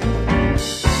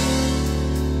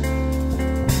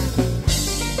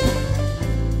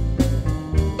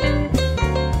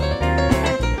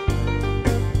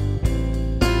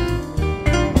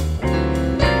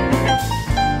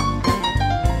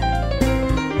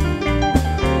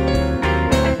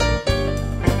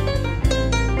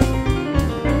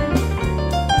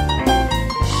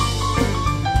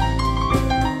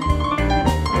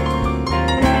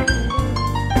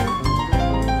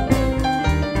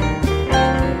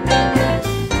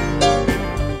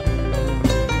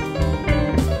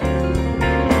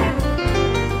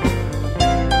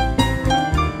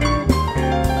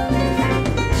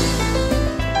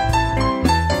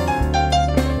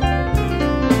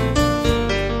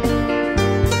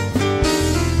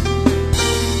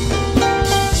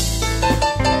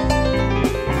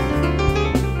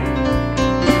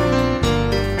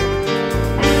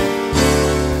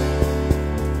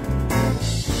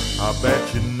 I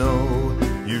bet you know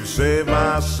you saved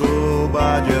my soul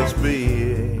by just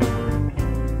being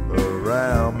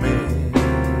around me.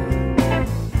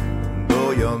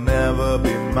 Though you'll never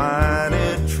be mine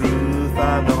in truth,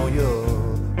 I know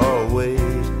you'll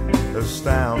always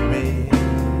astound me.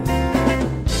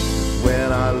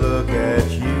 When I look at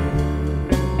you,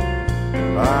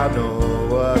 I know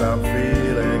what I'm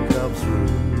feeling comes through.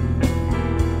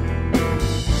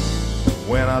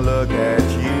 When I look at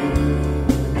you,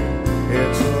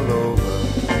 it's all over.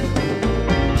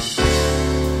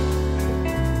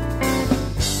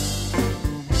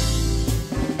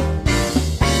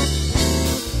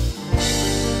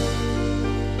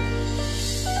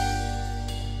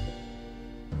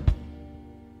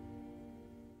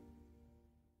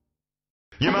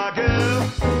 You're my girl,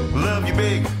 love you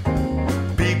big.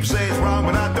 People say it's wrong,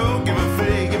 but I don't give a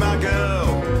fig. You're my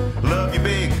girl, love you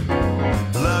big.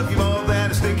 Love you more than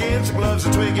a stick in some gloves,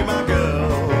 a twig. You're my girl.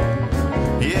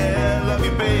 Yeah, love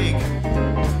you big.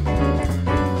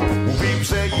 Well, people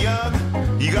say you're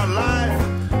young, you got life,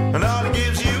 and all it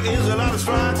gives you is a lot of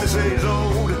strife. They say it's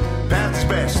old, past is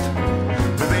best,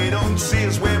 but they don't see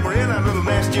us when we're in our little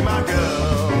nest. You're my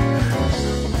girl,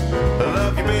 I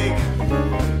love you big.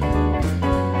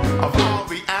 Of all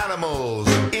the animals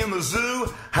in the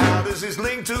zoo, how does this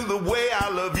link to the way I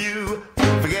love you?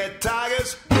 Forget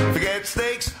tigers, forget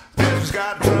snakes, Devil's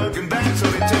got a trunk and that's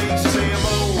all it takes. Say I'm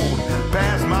old,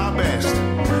 past my best,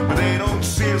 but they don't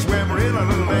see us when we're in a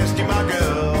little nest. You're my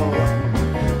girl,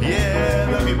 yeah,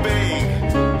 love you big.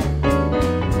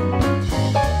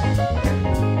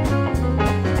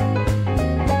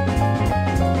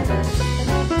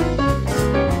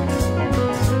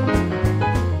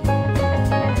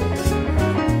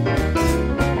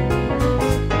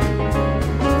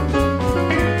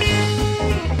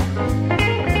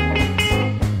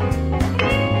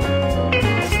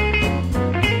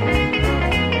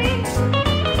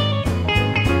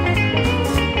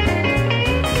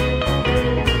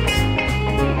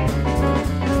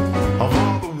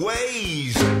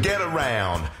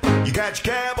 Catch a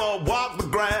cab or walk the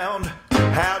ground.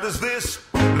 How does this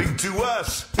link to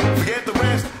us? Forget the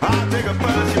rest, I'll take a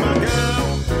bus. You're my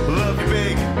girl, love you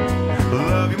big.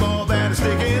 Love you more than a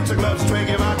stick in some gloves, twig.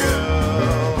 You're my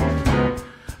girl,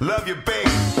 love you big.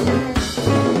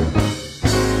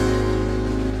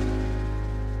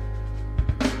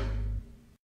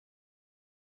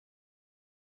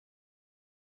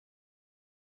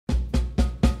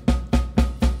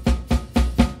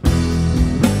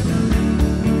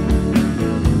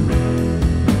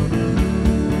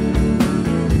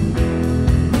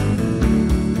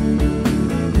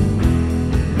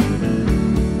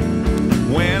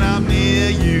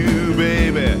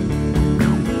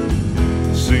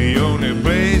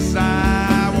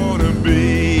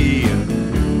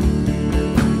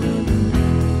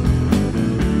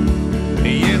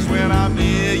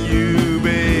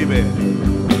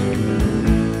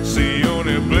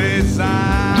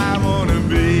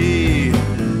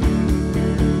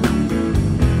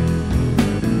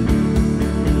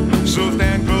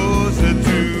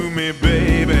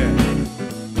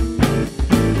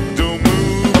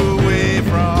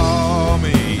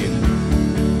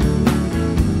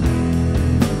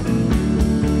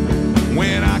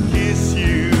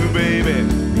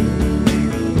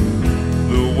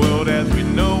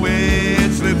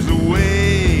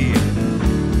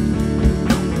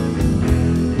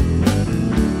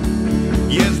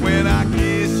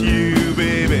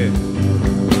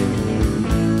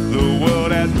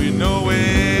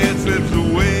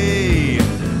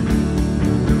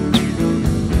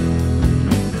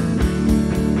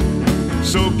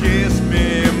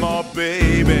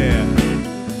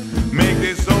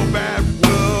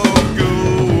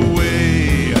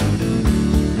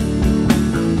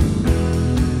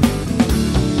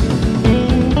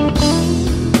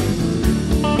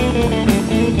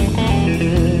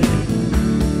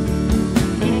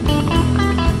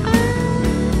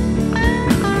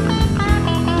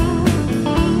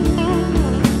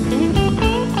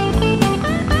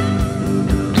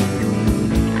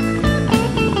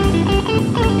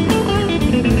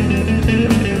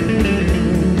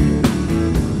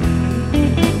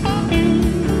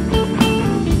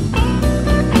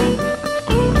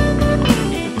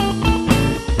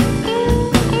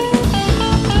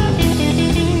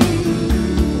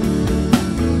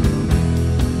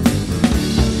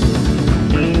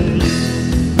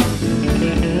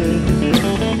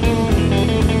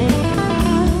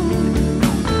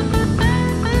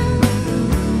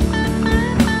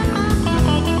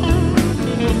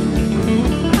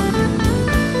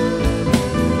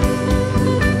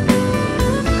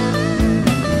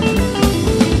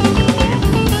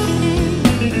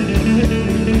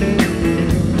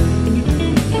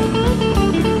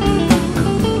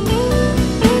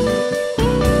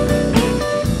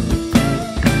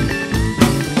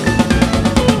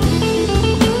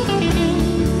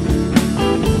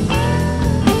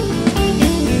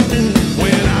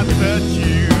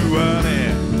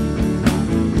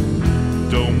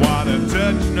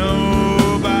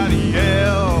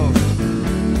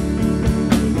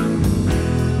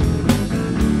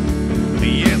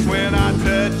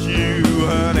 touch you,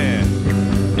 honey.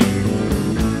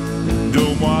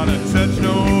 Don't wanna touch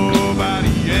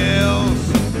nobody else.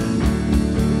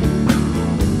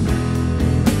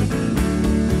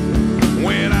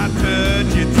 When I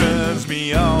touch, it turns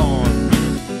me on.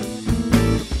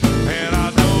 And I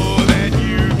know that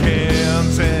you can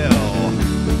tell.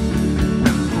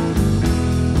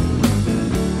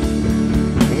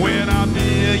 When I'm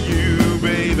near you,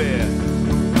 baby.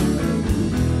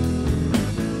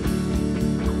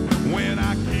 When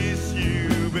I kiss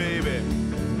you, baby.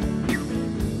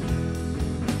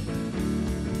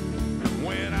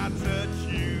 When I touch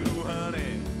you,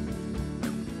 honey.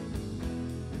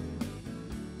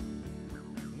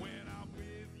 When I'm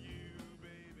with you,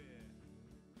 baby.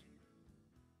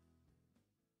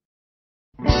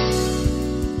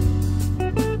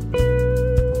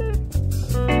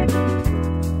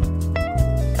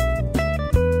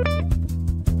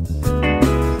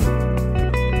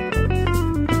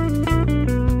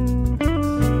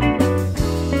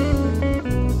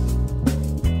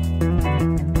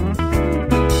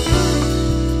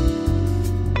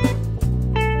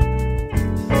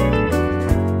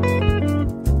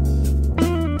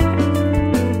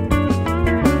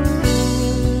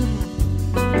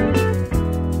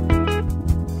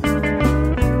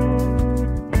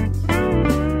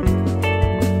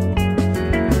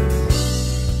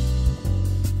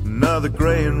 Another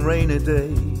gray and rainy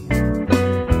day,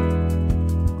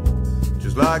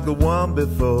 just like the one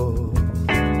before.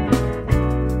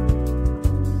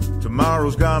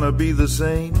 Tomorrow's gonna be the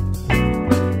same,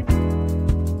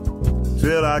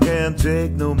 till I can't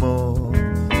take no more.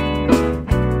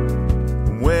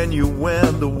 When you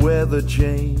went, the weather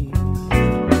changed,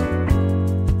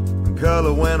 and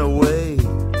color went away.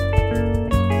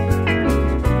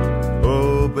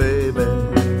 Oh baby,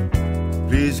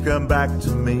 please come back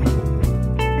to me.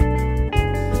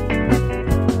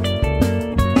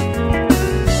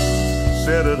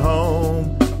 Sit at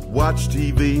home, watch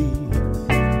TV,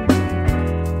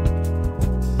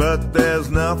 but there's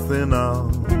nothing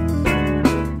on.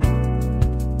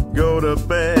 Go to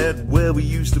bed where we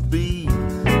used to be.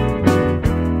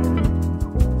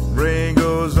 Rain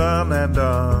goes on and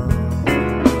on.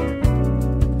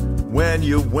 When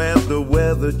you went, the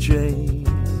weather changed,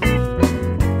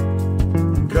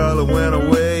 color went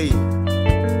away.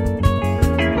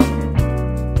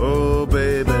 Oh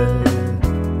baby,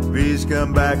 please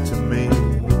come back to me.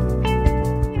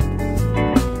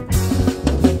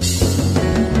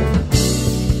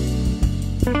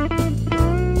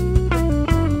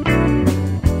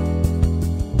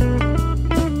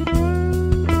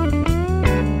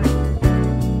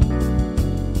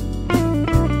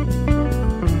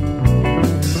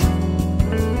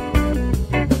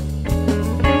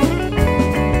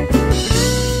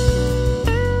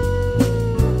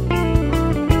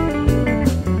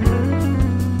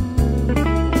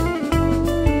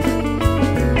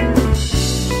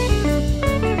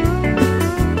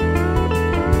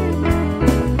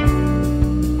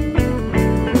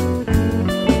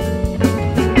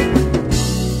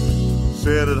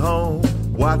 Sit at home,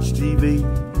 watch TV,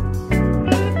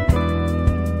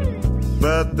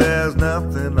 but there's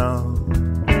nothing on.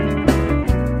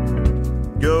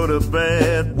 Go to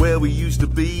bed where we used to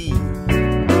be.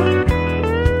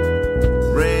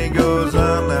 Rain goes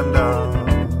on and on.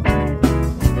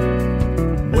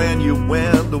 When you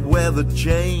went, the weather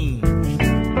changed,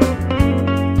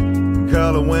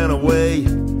 color went away.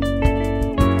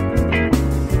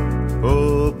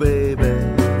 Oh baby,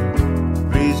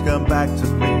 please come back to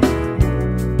me.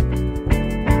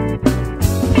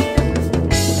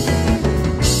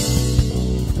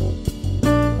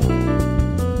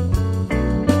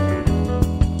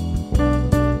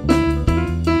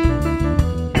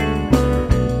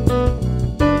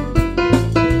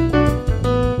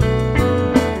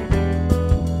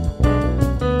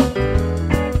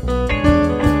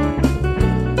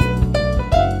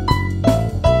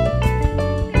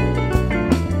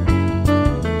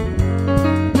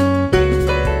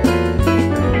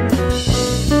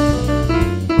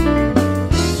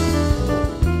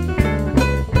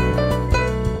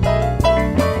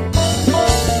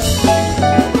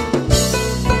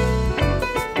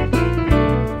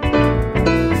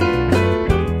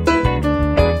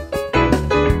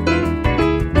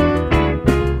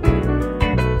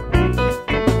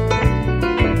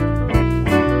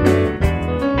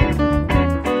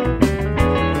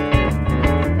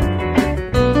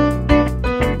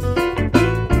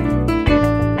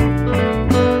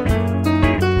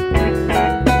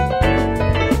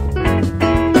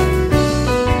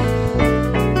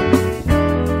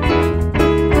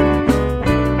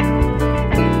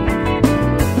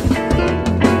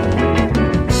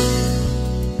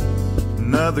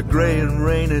 one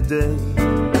rainy day,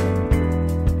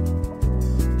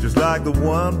 just like the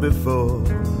one before.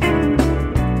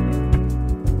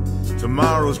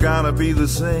 Tomorrow's gonna be the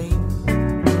same,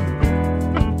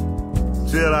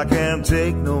 till I can't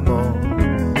take no more.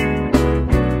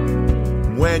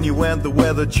 When you went, the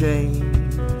weather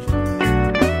changed,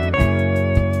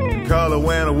 color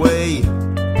went away.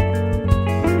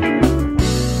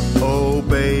 Oh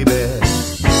baby,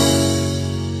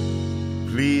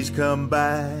 please come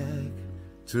back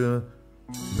to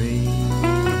me.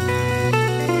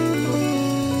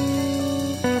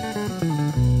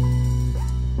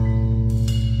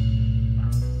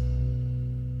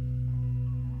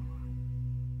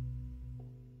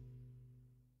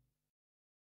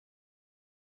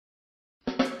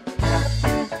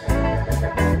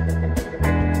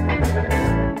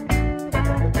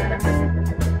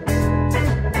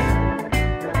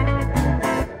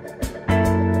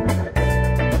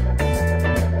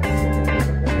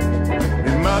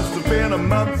 A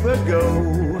month ago,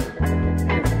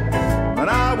 and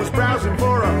I was browsing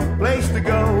for a place to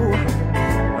go,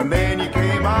 and then you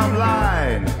came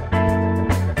online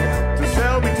to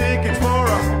sell me tickets for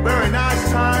a very nice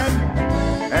time,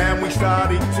 and we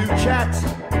started to chat.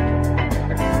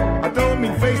 I don't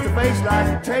mean face to face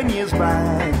like 10 years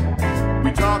back.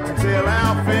 We talked until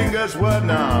our fingers were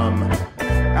numb,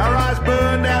 our eyes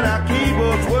burned and our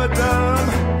keyboards were dumb.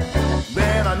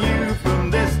 Then I knew from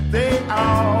this day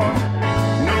on,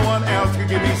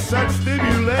 give me such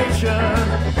stimulation.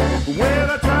 When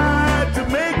I tried to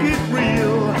make it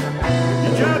real,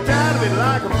 you jumped out of it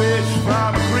like a fish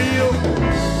from a reel.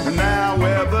 And now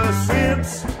ever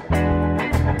since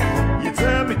you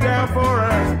turned me down for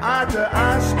an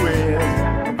eye-to-eye square,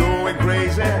 I'm going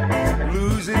crazy,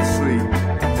 losing sleep,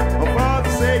 oh, for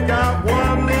the sake of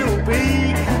one little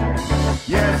peek.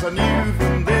 Yes, I knew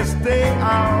from this day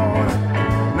on,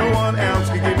 no one else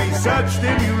could give me such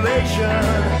stimulation.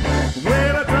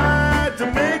 When I tried to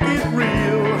make it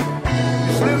real,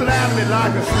 you slithered out of me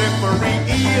like a slippery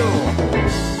eel.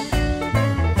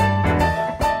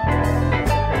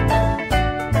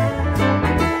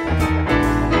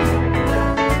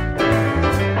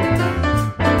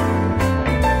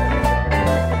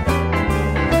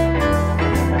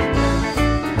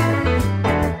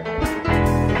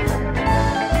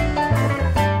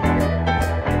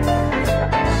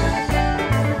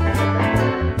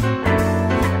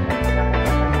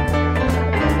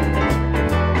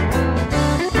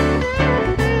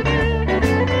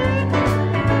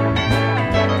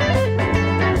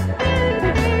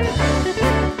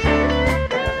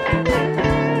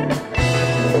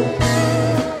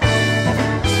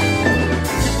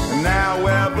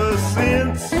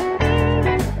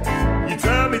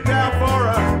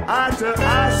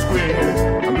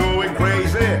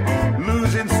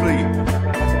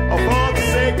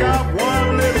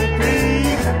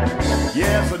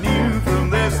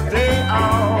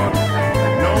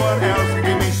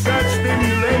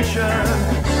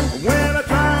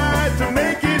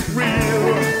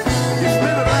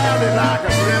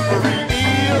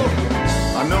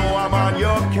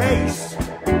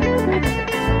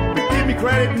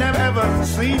 Credit, never ever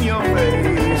seen your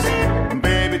face.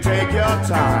 Baby, take your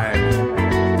time.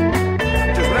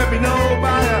 Just let me know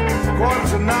by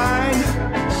 8:45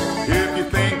 if you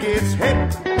think it's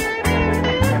hip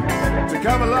to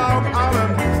come along on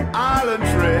an island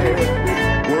trip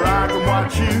where I can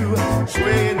watch you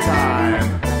sway in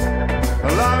time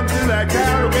along to that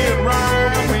Caribbean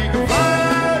ride. We can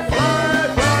fly, fly,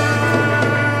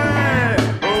 fly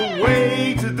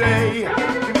away today.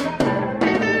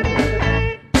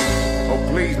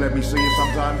 Let me see you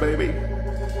sometime, baby.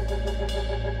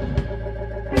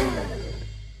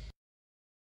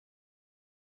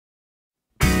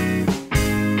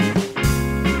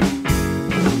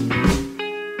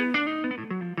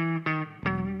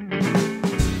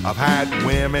 I've had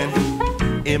women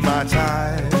in my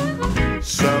time,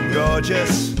 some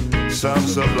gorgeous, some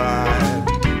sublime.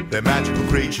 They're magical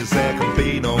creatures, there can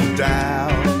be no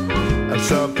doubt, and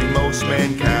something most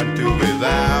men can't do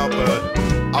without. But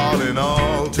all in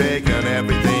all, taking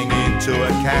everything into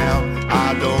account,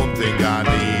 I don't think I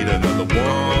need another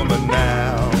woman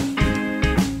now.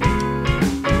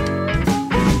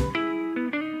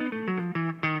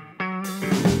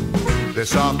 They're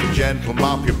soft and gentle,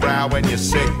 mop your brow when you're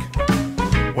sick.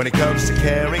 When it comes to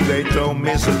caring, they don't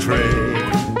miss a trick.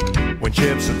 When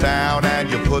chips are down and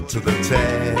you're put to the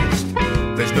test,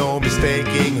 there's no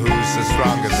mistaking who's the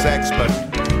strongest sex. But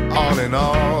all in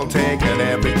all, taking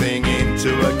everything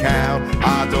into account,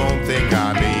 I don't think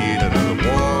I need another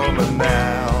woman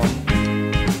now.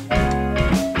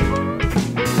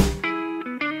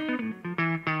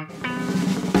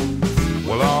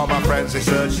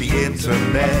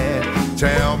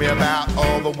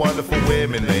 wonderful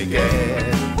women they get.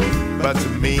 But to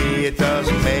me it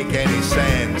doesn't make any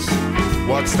sense.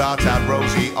 What starts out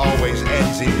rosy always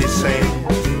ends in descent.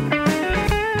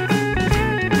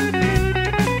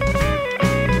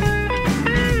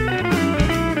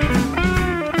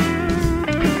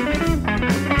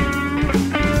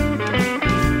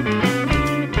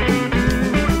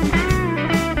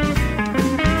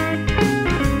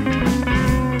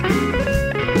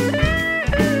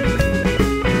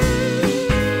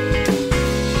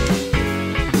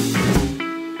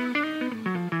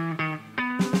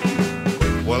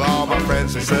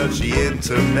 They search the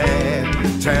internet,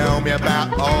 tell me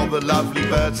about all the lovely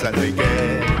birds that they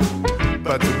get.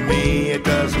 But to me it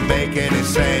doesn't make any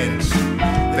sense.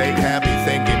 They can't be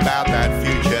thinking about that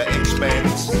future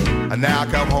expense. And now I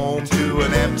come home to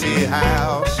an empty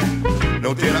house.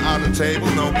 No dinner on the table,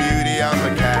 no beauty on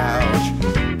the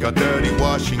couch. Got dirty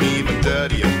washing, even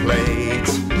dirtier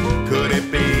plates. Could it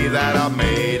be that I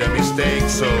made a mistake?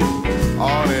 So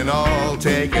all in all,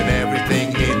 taking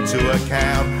everything into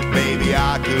account, maybe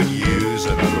I could use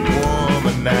another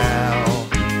woman now.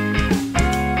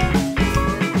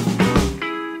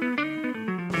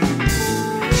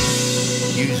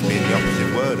 Use being the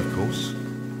opposite word, of course.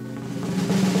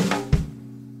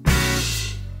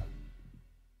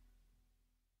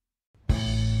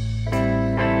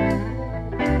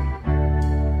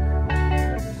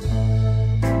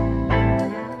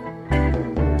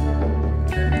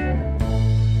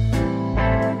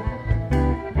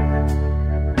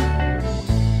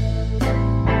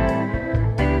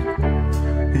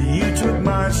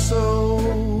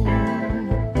 Soul,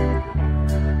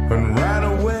 and right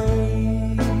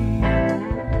away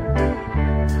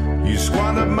you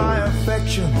squandered my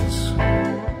affections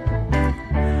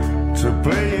to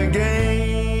play a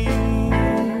game.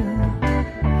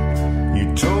 You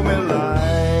told me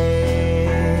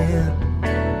lies,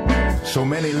 so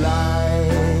many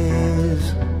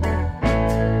lies,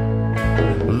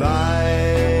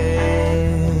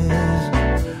 lies,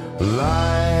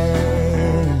 lies.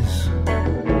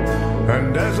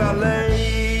 And as I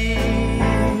lay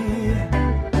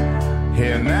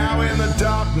here now in the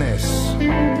darkness,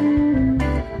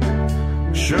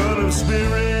 short of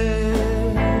spirit,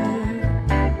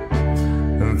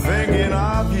 and thinking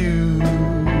of you,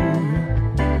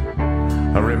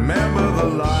 I remember the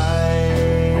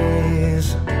lies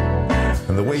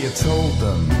and the way you told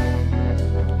them.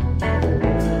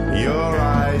 Your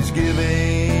eyes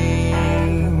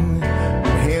giving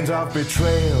hints of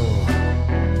betrayal.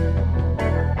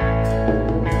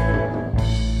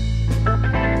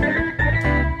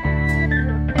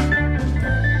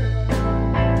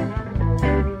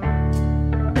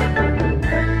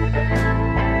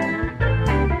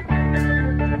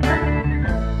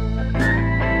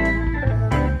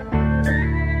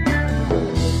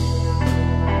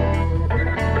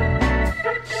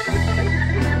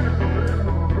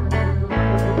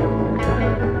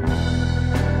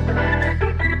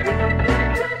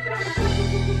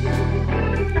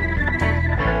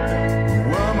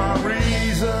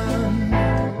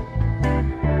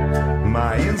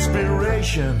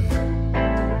 Inspiration,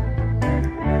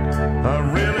 I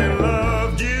really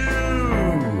loved you,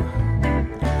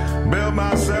 built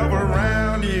myself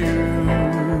around you,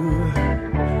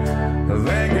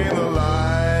 then came the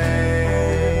lies,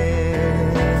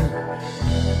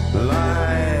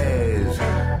 lies,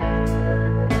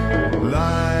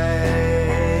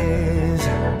 lies,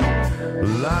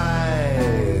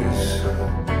 lies,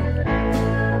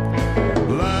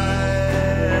 lies.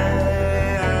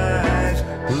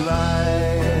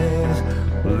 Lies,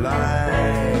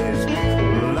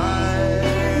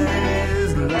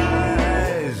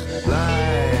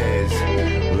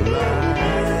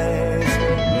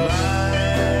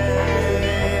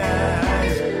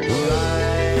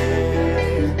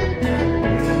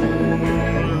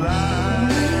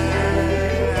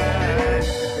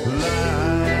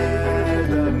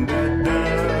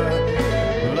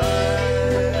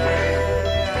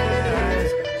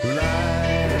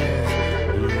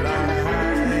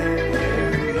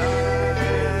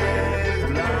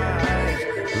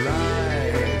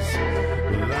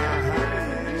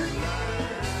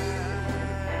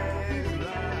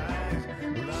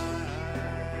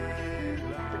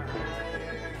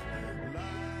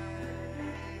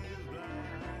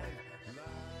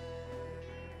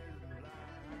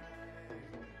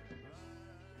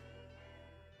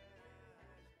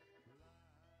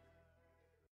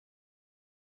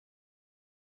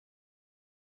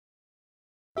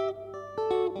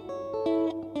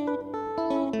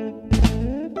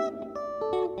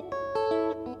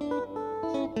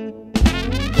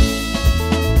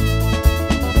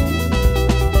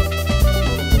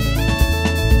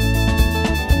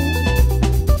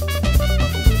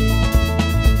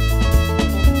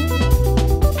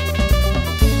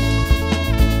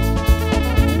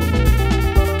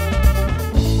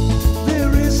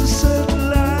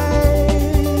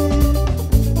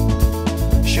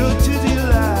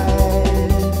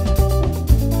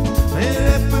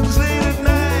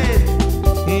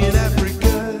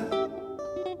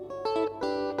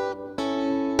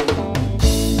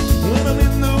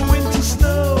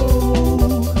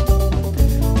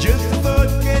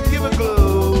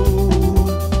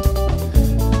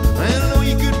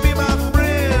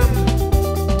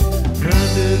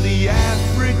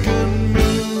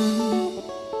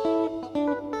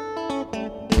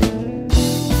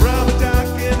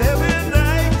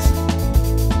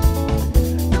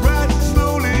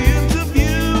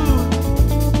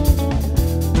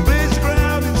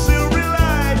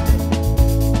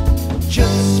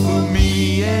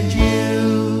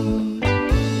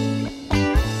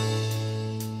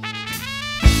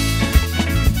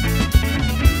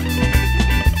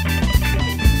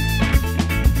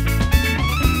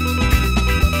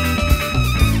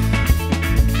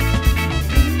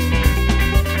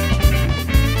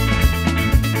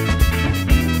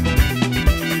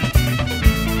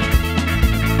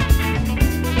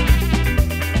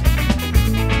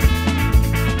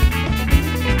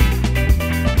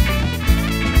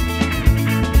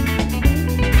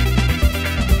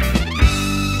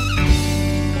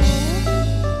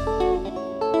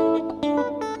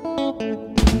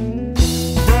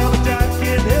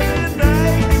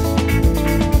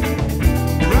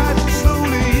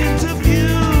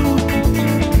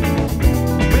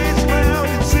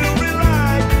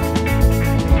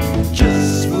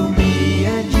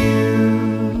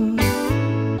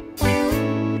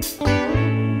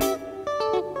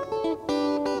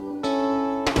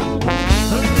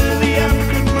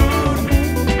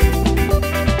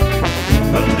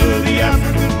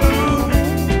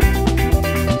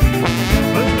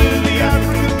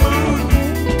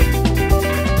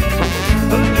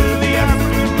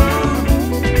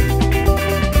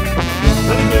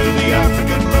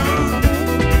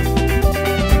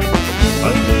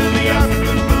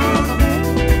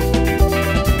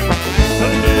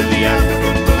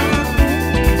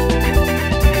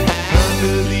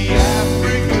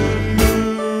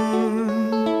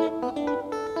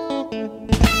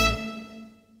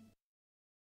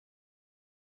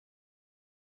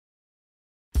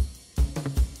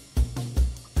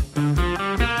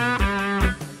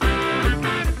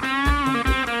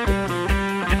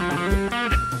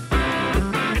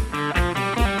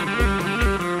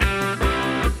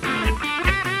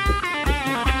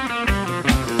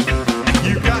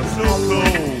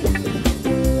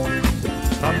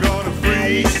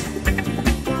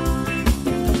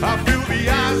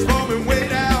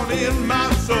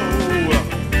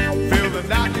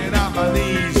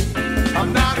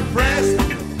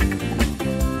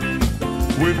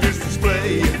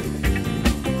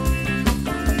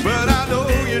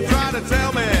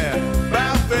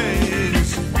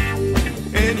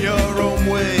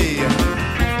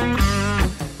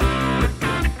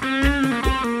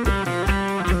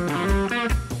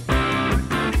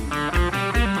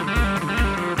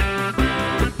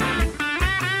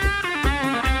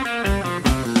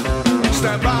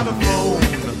 Stand by the phone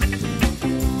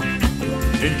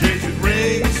in case it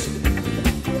rings.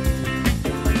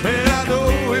 And I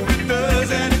know if it does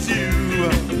and it's you,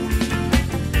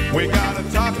 we gotta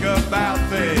talk about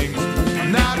things.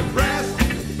 I'm not impressed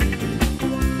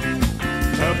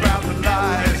about the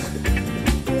lies.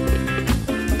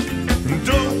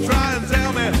 Don't try and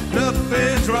tell me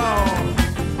nothing's wrong,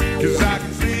 'cause I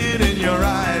can see it in your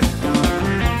eyes.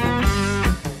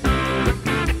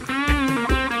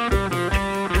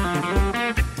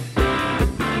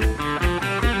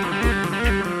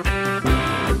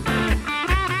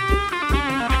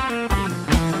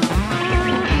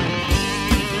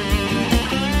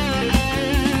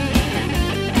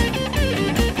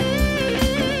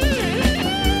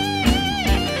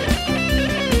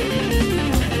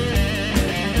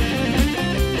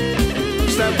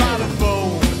 Stand by the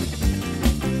phone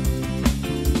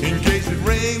in case it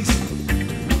rings.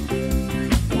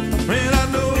 And I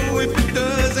know if it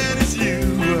does and it's you,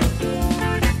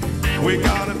 we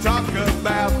gotta talk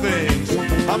about things.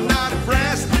 I'm not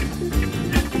impressed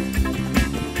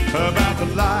about the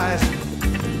lies.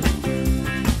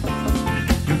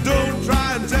 Don't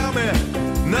try and tell me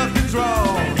nothing's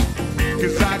wrong,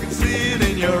 'cause I can see it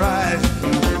in your eyes.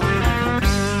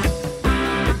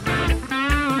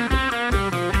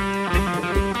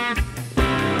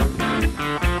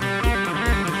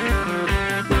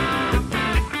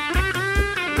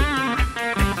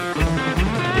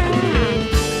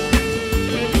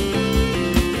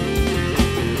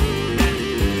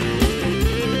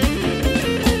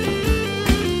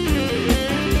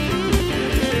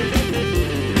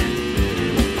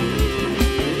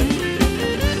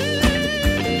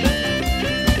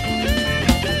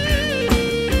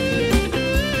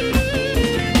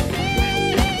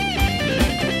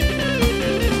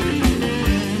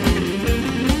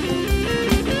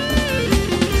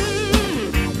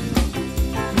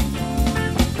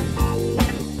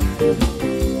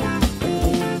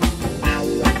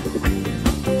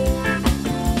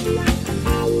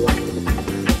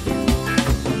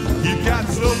 You got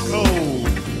so cold,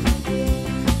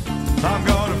 I'm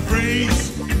gonna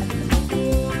freeze.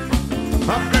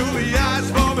 I feel the ice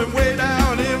forming way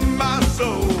down in my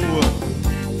soul.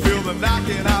 Feel the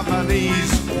knocking out my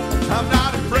knees. I'm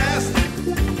not impressed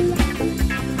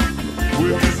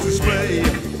with this display,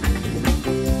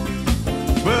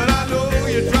 but I know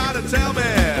you're trying to tell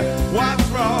me what's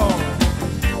wrong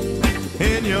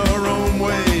in your own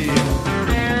way.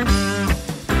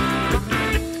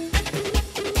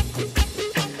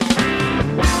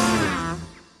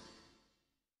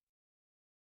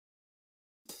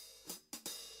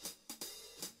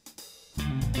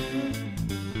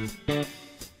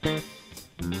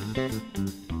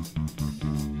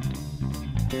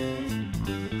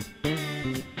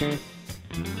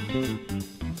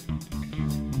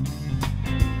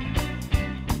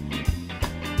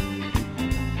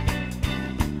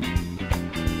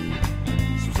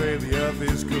 Say the earth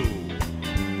is cool,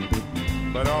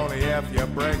 but only if you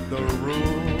break the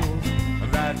rules.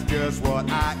 And that's just what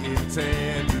I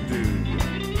intend to do.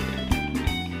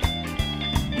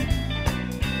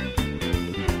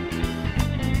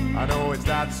 I know it's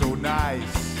not so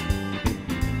nice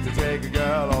to take a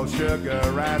girl all sugar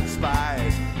and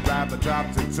spice, wrap her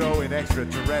top to toe in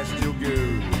extraterrestrial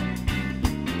goo.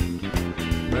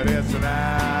 But it's an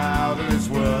out of this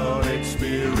world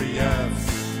experience.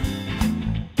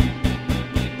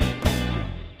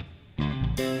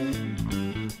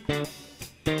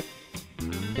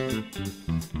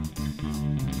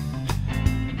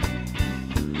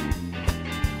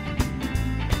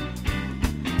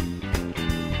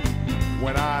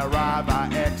 When I arrive, I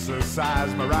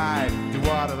exercise my right to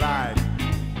what I like.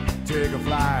 Take a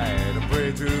flight and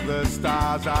pray to the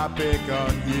stars. I pick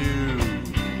on you,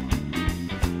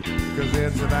 'cause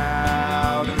it's an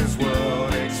out of this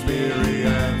world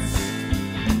experience.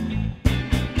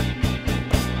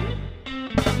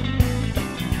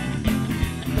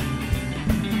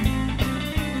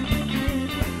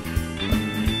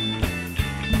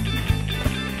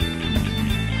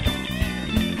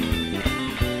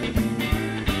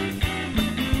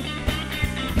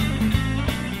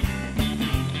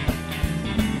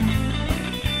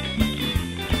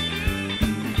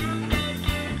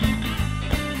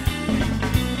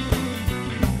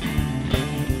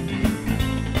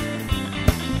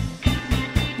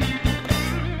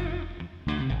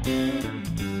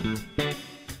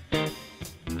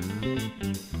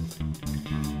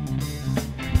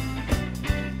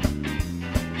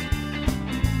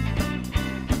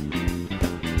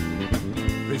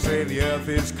 say the earth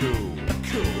is cool,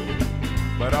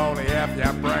 but only if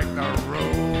you break the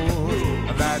rules.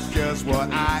 And that's just what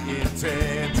I intend.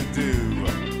 tend to do.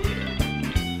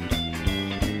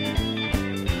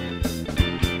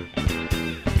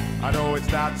 I know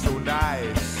it's not so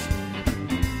nice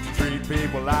to treat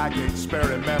people like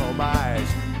experimental mice.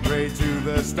 Pray to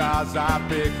the stars I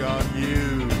pick on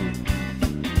you,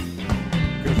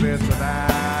 'cause it's an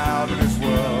out of this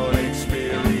world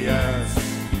experience.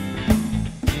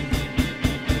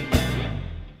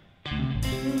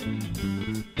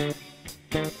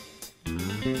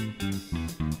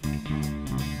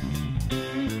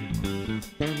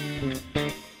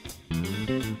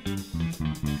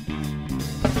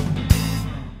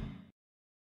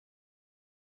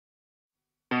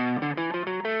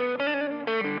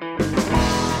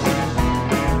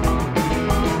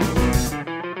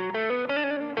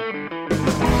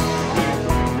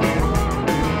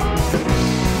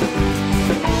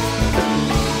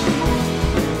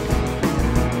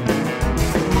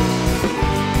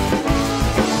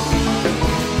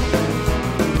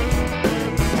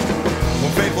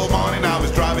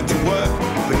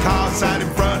 Side in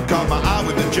front, caught my eye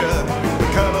with a jerk. The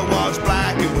color was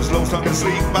black, it was low sunk to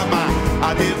sleep. But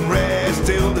I didn't rest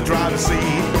till the driver's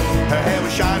seat. Her hair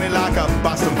was shiny like a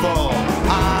Boston fall.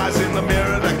 Eyes in the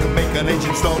mirror that could make an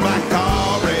engine stall. Black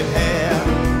car, red hair.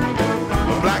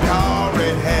 Black car,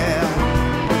 red hair.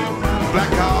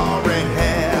 Black car, red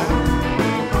hair.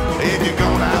 If you're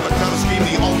gonna have a color scheme,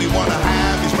 the only one to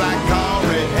have is black car,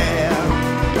 red hair.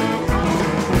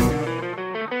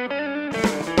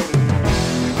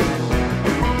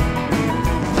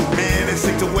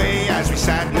 Away as we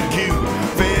sat in the queue,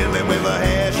 fiddling with her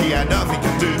hair, she had nothing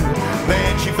to do.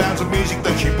 Then she found some music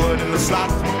that she put in the slot.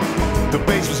 The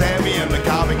bass was heavy and the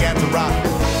car began to rock.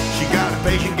 She got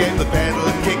impatient, gave the pedal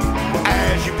a kick.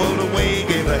 As she pulled away,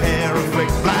 gave the hair a flick.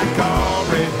 Black car,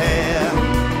 red hair.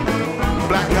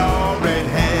 Black car, red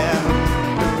hair.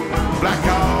 Black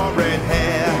car, red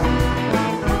hair.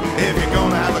 If you're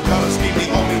gonna have a color scheme, the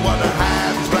only one to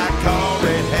have is black car,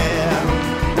 red hair.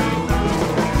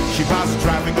 She passed the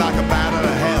traffic like a bat out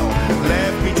of hell,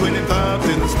 left me twiddling thumbs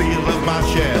in the steel of my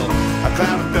shell. A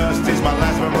cloud of dust is my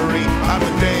last memory of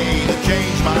the day that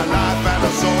changed my life, and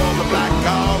I saw the black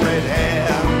car, red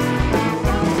hair.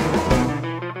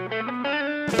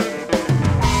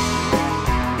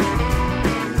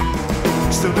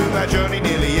 Still do that journey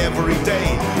nearly every day.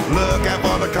 Look out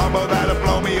for the combo that'll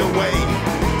blow me away.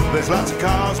 There's lots of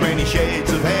cars, many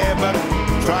shades of hair, but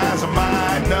try as I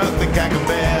might, nothing can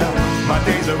compare. My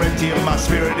days are empty and my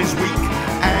spirit is weak,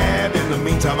 and in the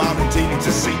meantime I'll continue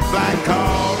to seek. Black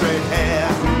car, red hair.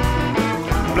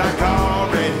 Black car,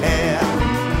 red hair.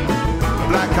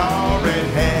 Black car, red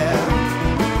hair.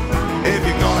 If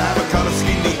you're gonna have a color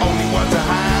scheme, the only one to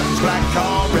have is black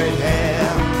car, red hair.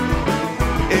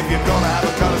 If you're gonna have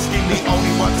a color scheme, the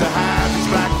only one to have is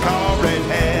black car, red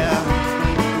hair.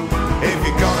 If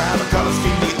you're gonna have a color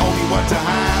scheme, the only one to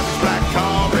have is black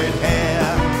car, red hair.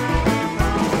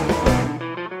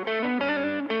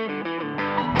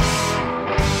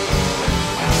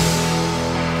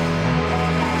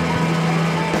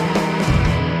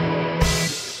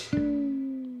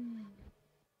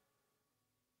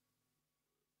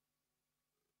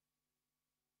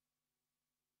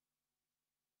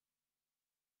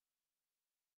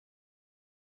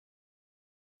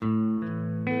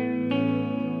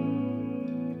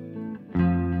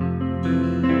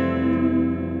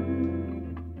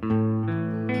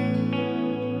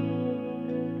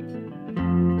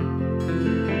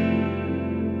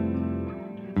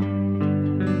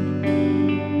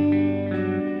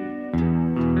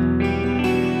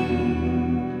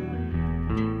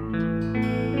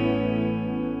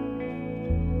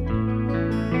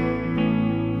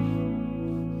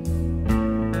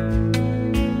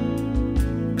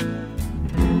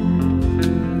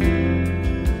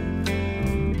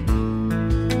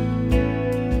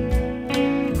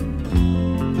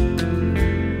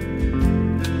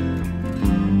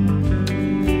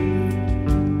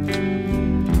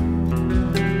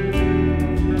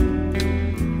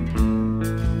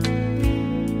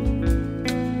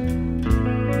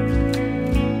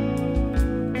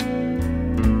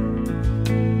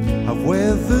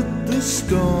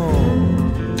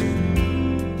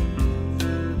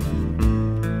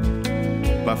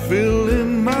 By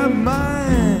filling my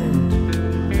mind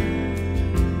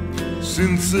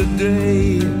since the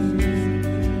day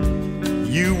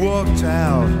you walked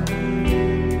out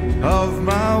of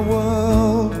my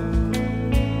world.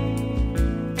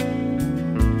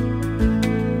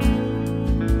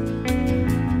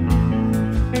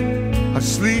 I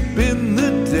sleep in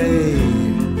the day,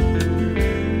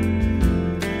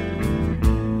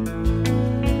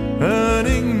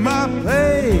 earning my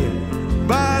pay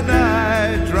by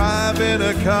night, driving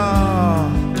car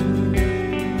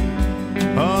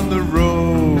on the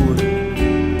road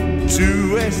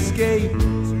to escape.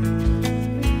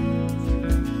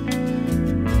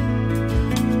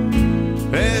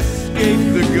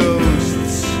 Escape the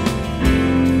ghosts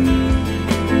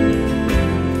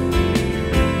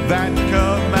that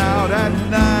come out at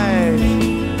night.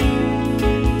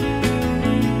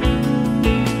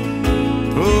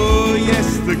 Oh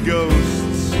yes, the ghosts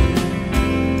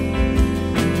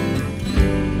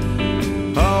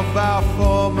of our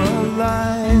former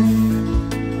life.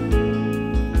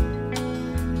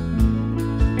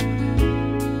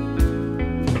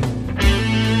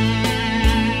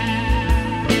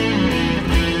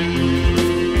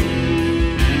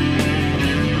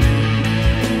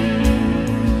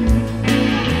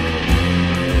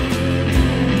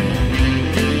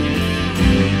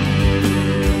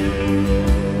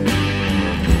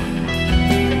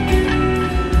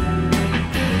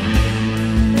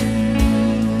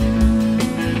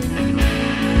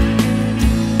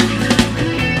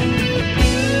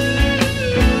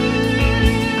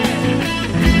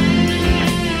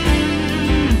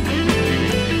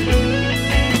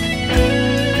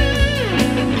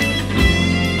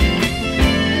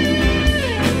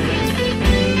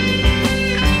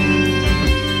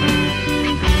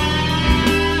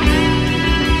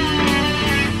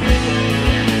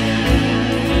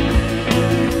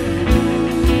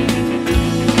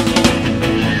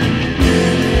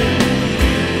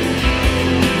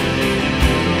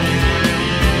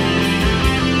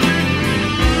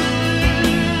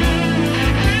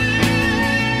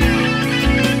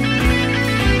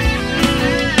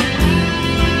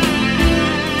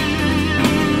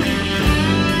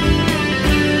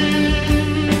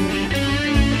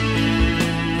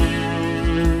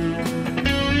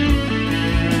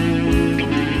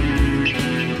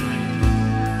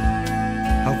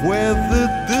 I've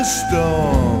weathered the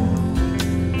storm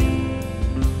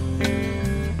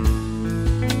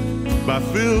by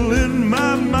filling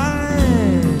my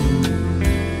mind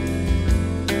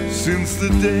since the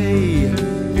day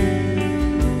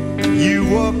you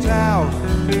walked out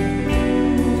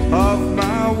of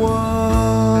my world.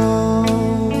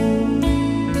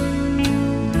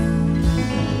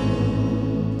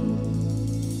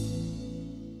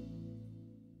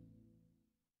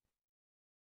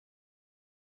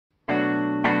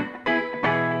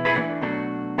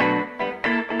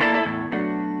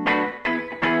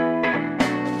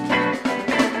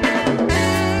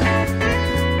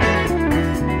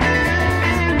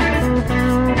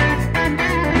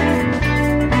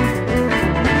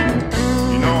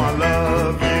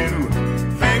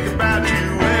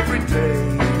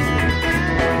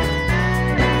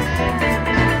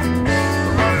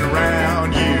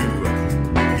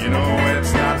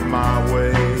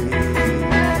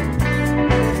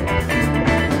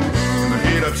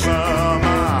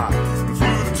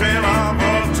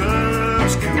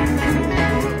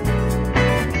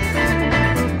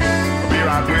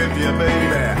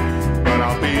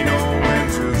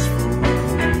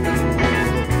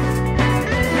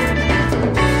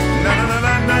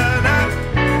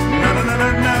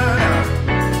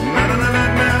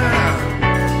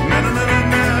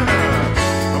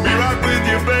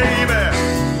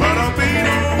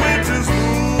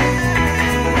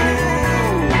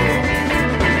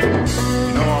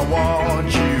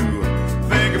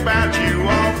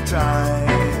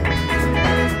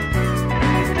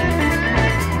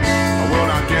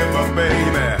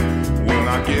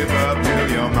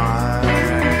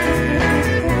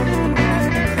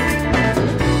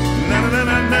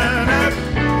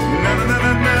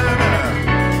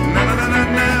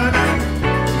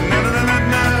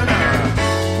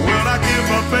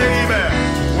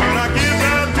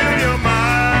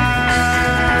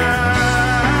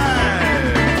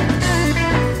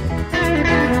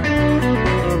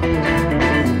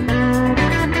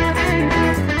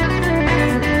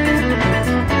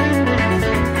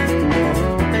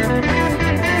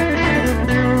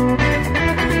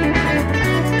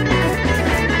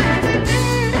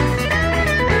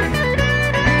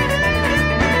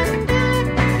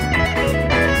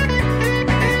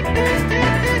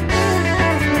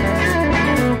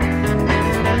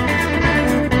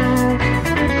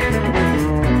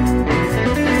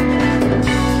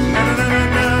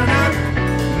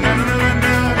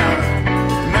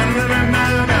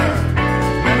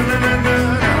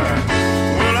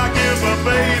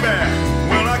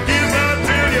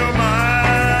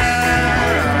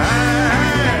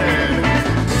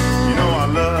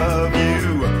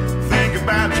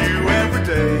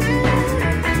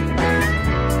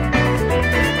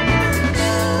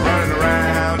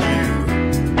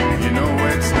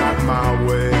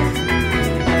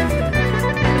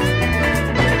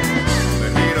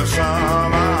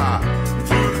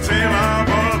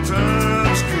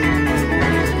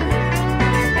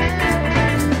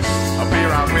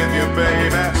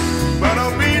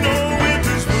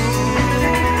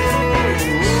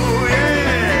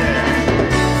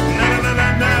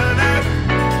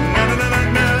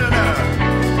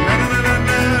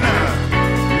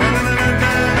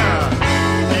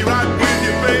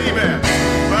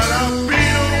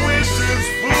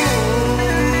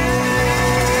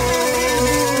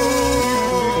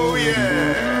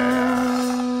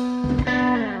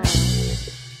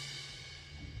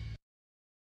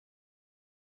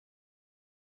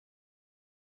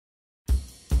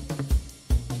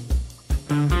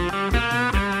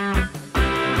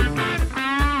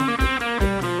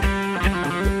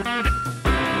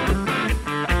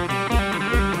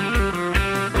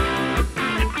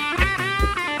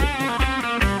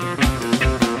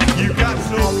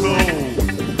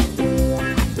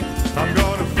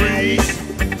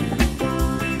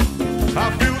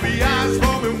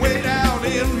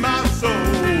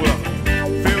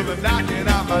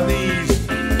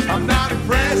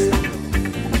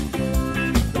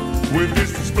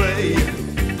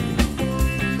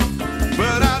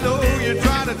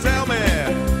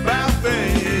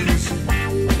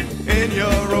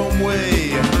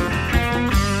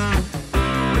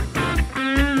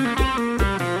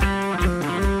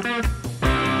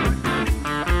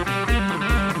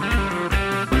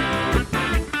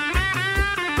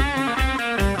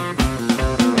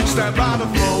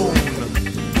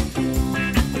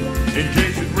 in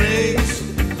case it rings.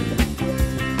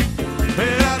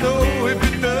 And I know if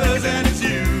it does and it's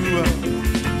you,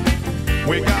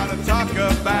 we gotta talk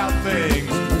about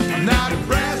things. I'm not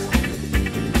impressed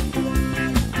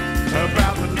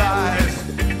about the lies.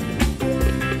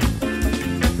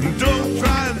 Don't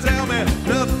try and tell me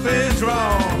nothing's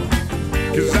wrong,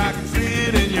 'cause I can see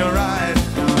it in your eyes.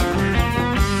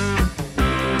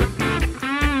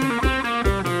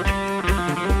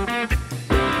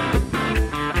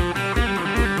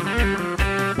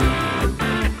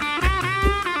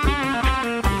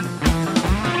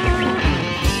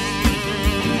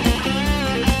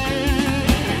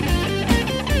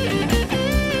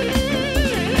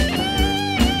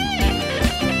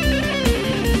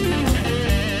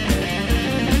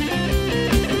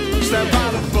 Stand by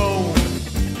the phone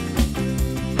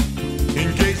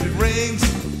in case it rings.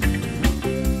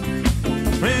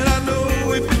 And I know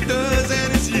if it does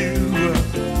and it's you,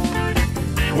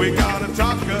 we gotta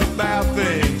talk about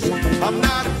things. I'm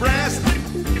not impressed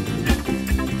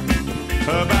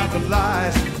about the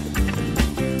lies.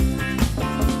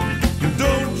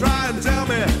 Don't try and tell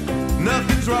me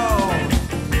nothing's wrong,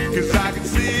 'cause I can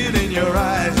see it in your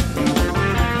eyes.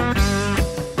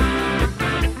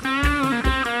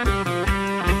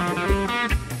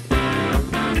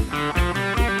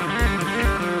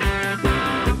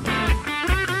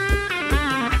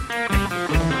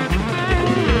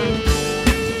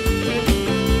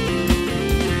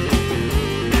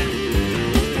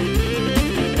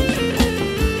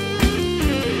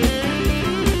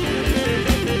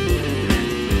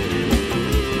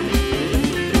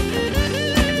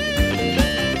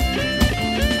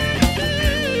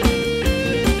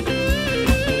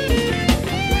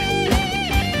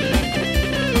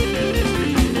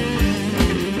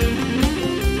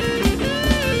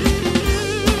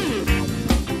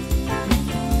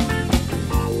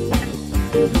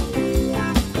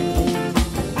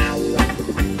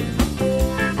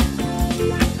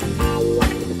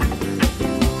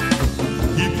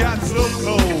 You got so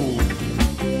cold,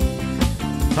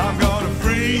 I'm gonna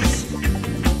freeze.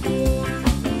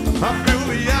 I feel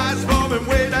the ice forming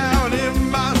way down in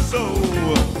my soul.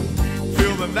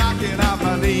 Feel the knocking out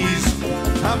my knees.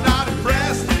 I'm not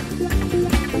impressed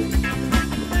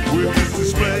with this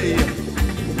display,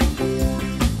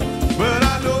 but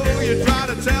I know you're trying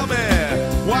to tell me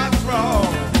what's wrong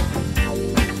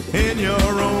in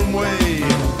your own way.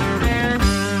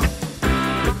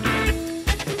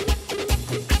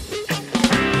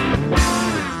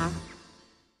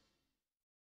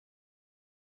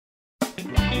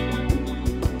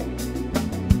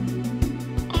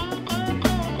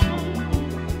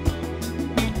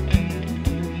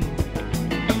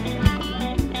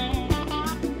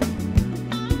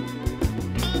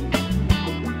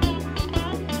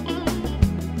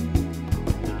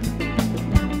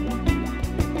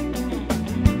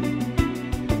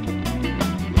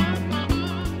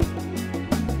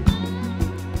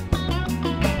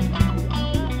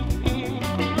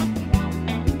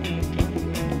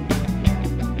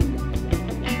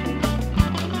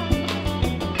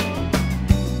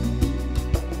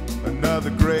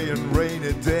 Another gray and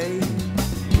rainy day,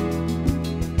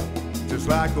 just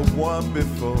like the one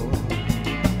before.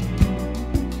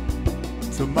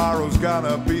 Tomorrow's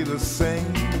gonna be the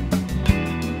same,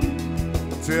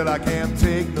 till I can't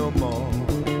take no more.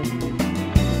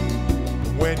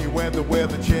 When you went, the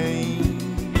weather changed,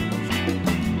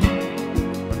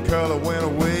 the color went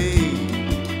away.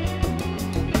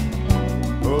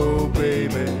 Oh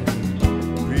baby,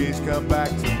 please come back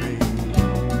to me.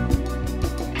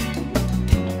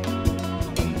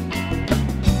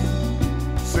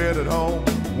 Sit at home,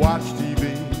 watch TV,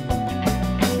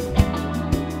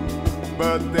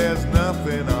 but there's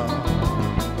nothing on.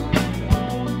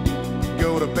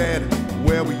 Go to bed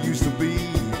where we used to be.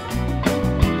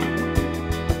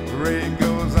 The rain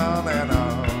goes on and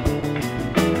on.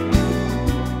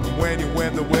 When you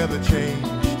went, the weather changed,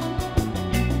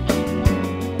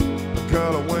 the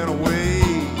color went away.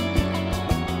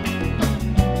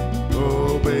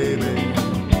 Oh baby,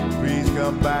 please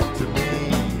come back to me.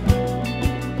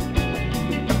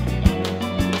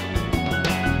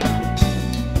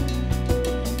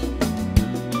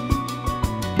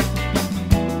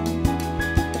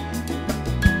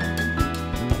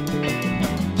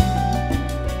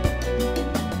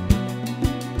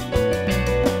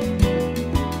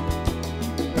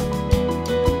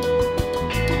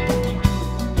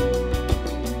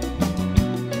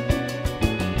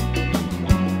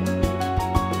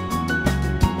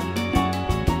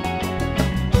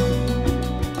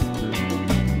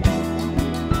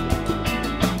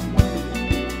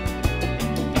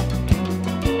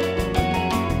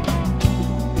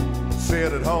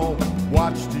 sit at home,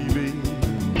 watch TV,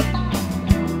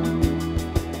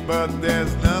 but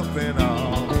there's nothing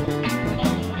on.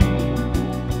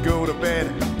 Go to bed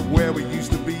where we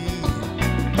used to be.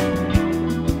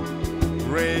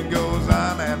 Rain goes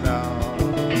on and on.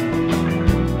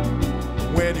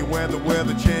 When you wear the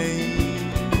weather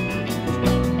changed,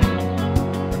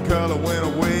 the color went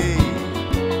away.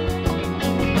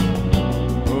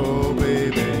 Oh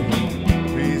baby,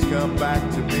 please come back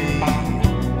to me.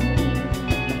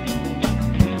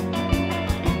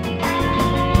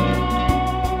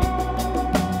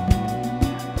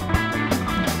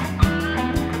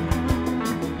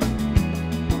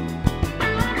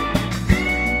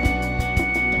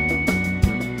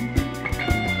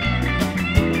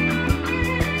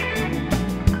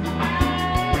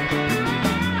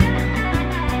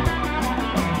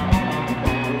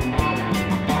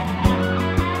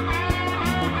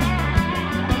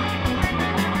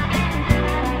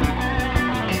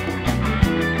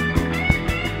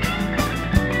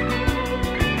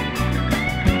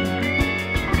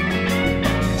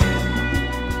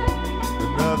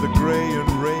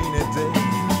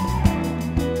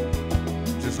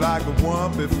 Like the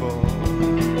one before.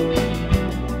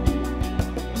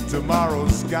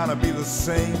 Tomorrow's gonna be the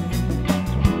same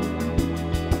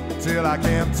till I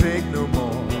can't take no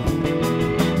more.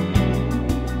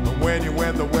 And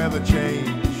when the weather changed,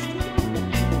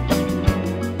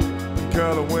 the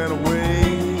color went away.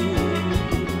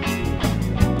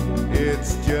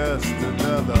 It's just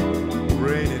another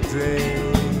rainy day.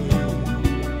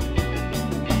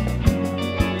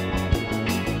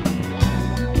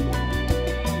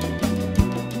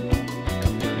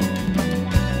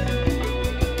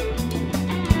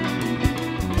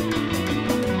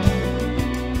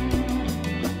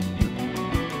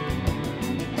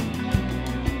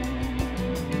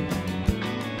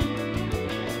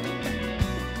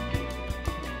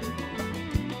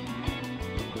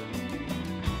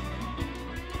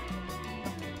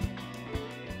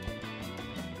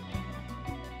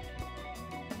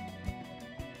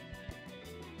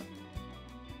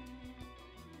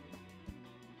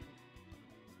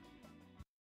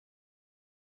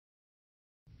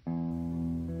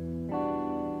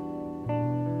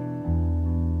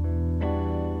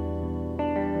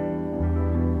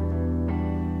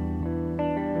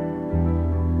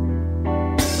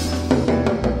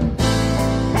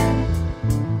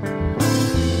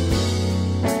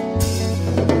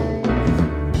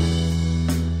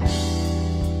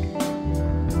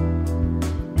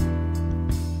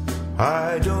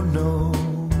 I don't know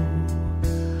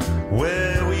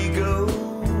where we go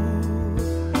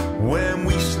when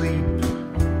we sleep,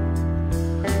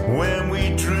 when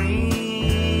we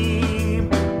dream.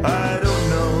 I don't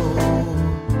know,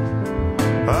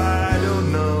 I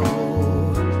don't know,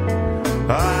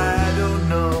 I don't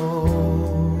know.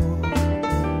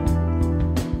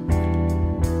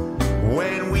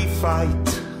 When we fight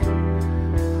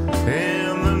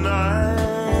in the night,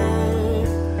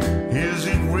 is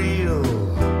it real?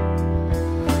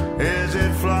 Is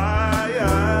it fly?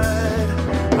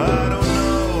 I don't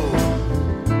know.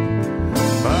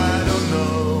 I don't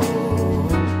know.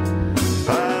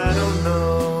 I don't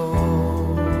know.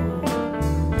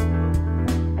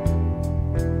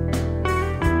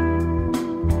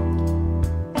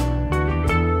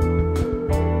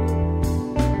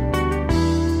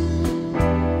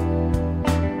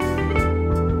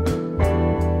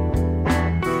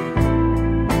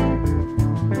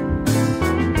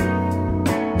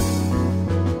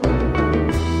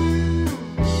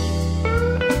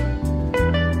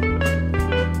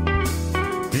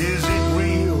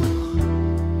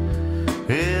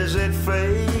 Is it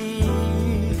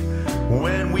fake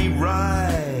when we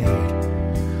ride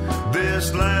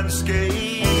this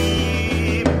landscape?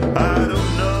 I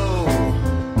don't know.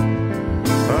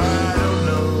 I don't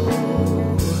know.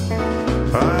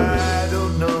 I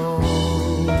don't know.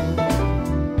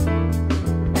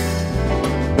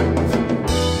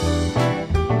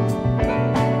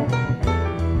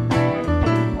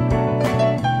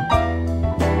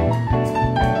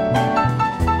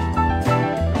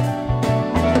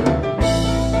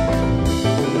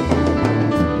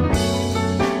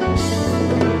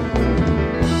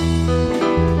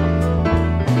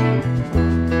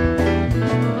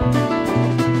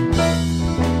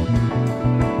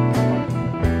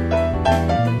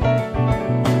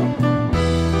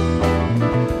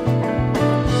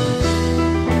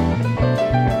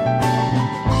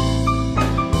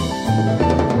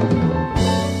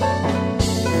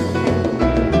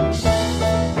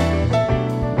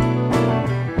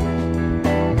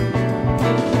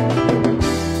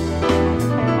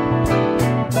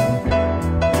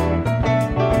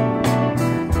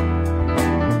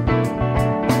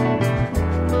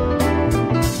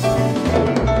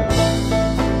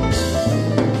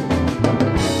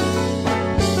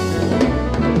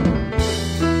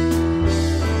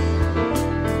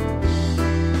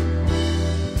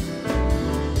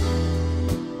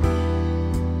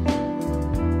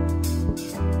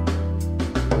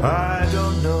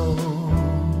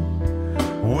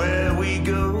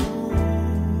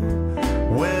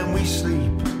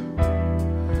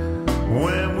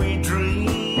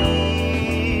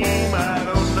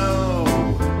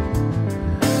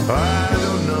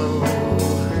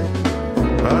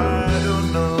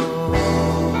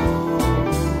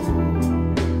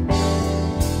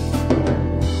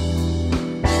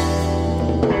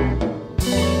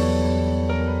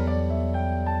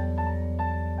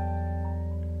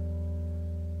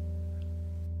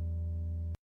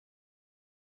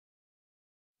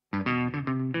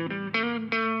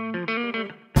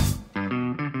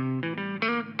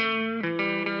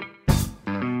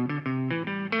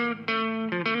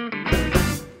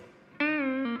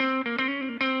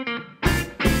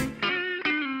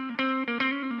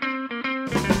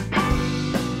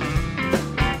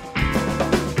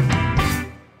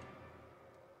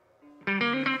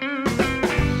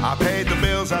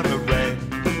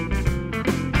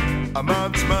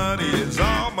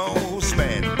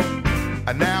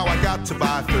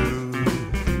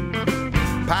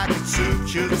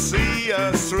 should see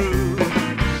us through.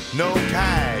 No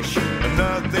cash,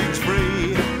 nothing's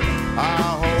free.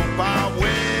 I hope I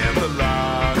win the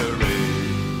lottery.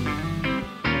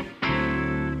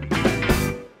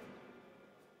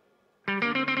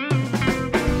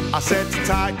 I said to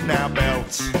tighten our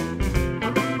belts,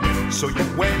 so you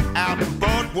went out and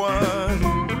bought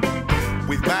one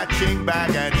with matching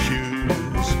bag and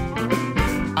shoes.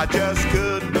 I just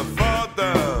couldn't afford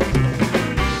them.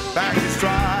 Back is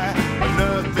dry and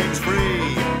nothing's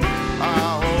free.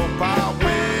 I hope I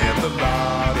win the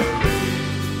lottery.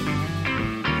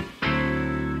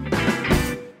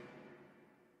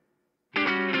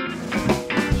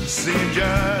 Seemed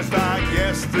just like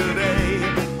yesterday,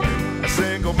 a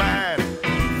single man,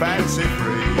 fancy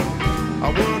free. I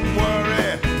wouldn't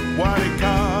worry what it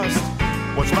cost.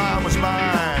 What's mine was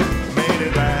mine, made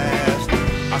it last.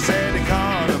 I said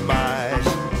economize.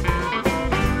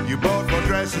 You bought 4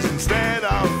 dresses instead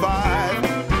of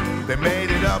 5. They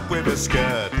made it up with a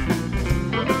skirt,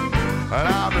 and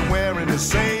I've been wearing the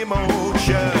same old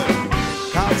shirt.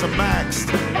 Cards are maxed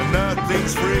and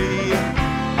nothing's free.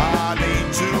 I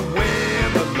need to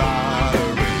win the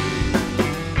lottery.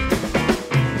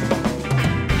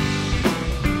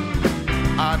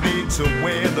 I need to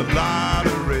win the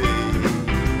lottery.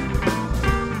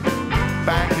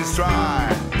 Bank is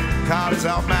dry, cards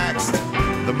are maxed.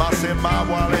 The muss in my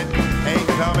wallet ain't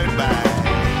coming back.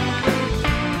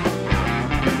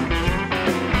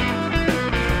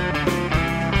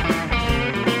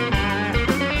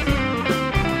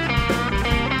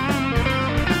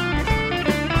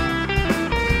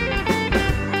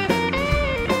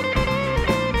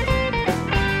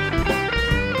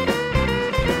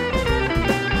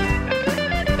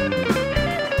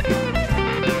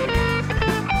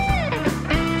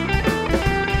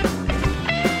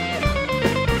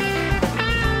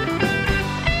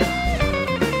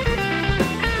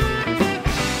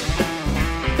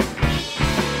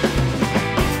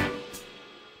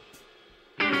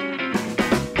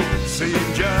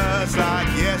 Seemed just like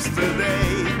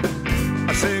yesterday,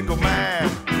 a single man,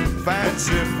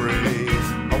 fancy free.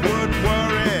 I wouldn't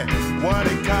worry what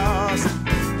it cost.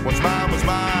 What's mine was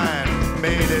mine,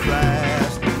 made it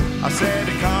last. I said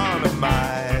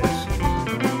economize,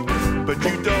 but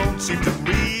you don't seem to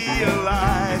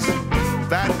realize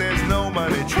that there's no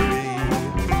money tree.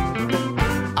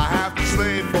 I have to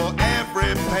slave for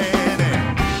every penny.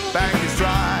 Bank is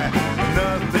dry,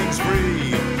 nothing's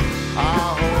free. I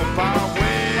hope I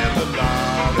win the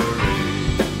lottery.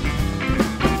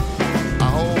 I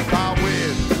hope I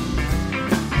win.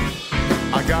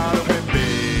 I gotta win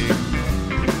big.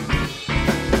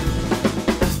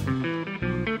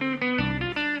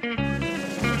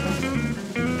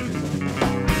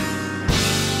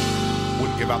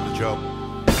 Wouldn't give up the job.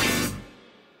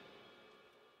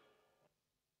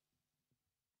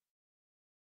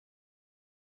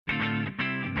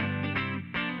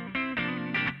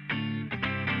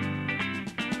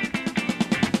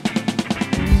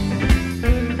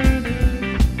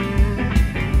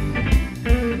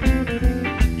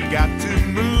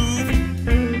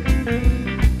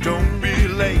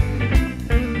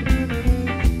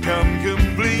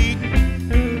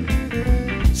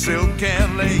 Silk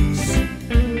and lace,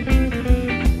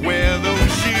 wear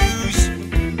those shoes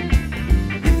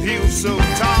with heels so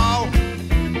tall,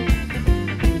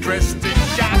 dressed in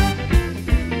sharp,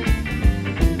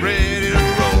 ready to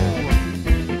roll.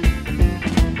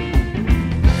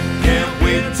 Can't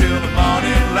wait till the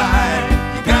morning light.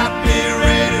 You got me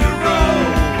ready to roll,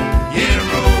 yeah,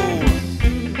 roll.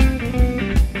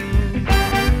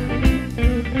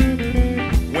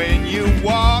 When you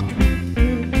walk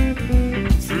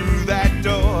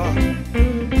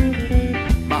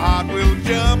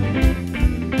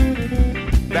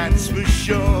that's for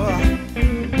sure.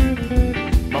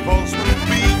 My pulse will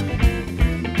beat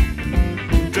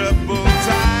double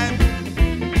time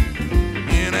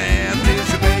in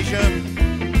anticipation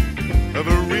of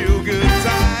a real good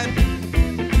time.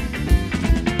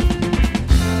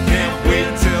 Can't wait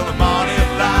till the morning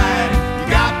light.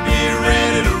 You got me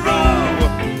ready to roll,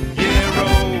 yeah,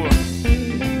 roll.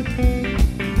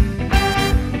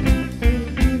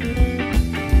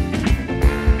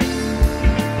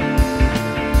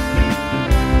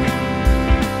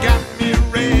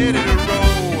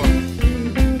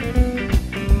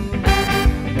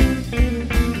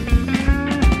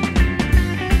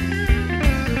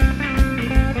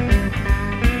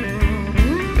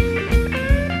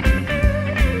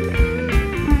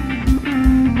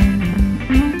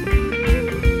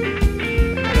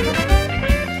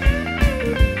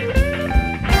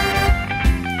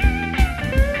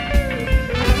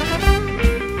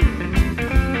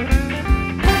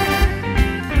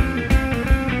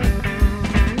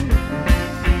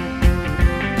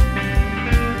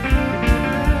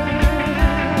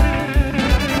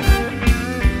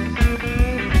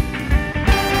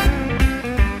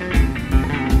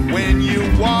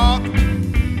 walk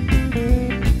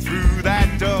through that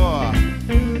door,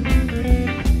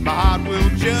 my heart will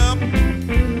jump,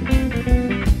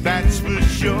 that's for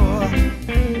sure.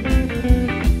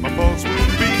 My pulse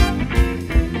will beat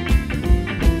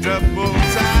double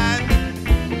time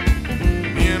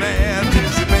in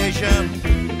anticipation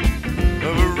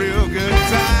of a real good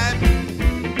time.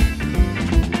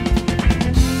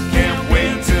 Can't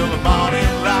wait till the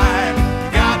morning light,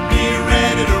 got me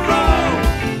ready to roll,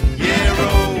 yeah,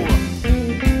 roll.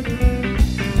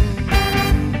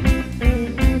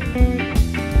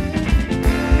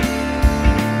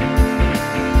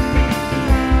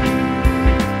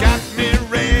 Got me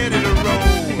ready to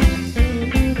roll,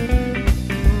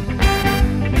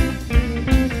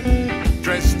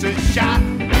 dressed to shot,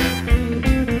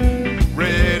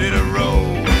 ready to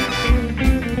roll,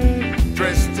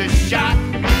 dressed to shot,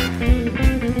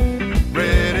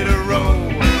 ready to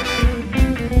roll,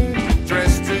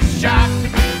 dressed to shot,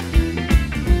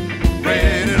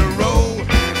 ready to roll,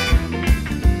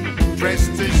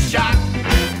 dressed to shot,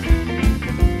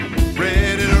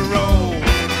 ready to roll.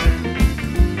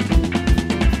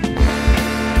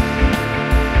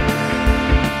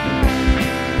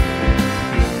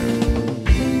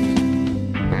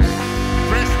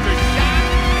 Dressed to shot,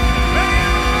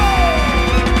 ready to roll.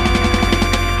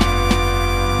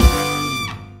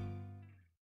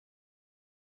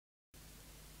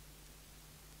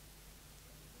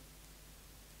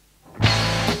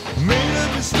 Made a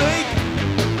mistake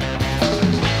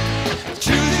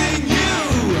choosing you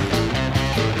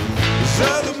as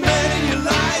other men in your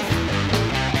life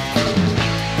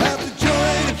have to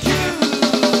join the queue.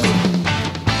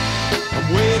 I'm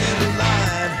waiting in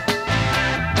line,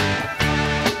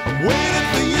 I'm waiting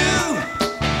for you,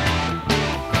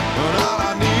 but all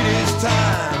I need is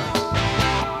time.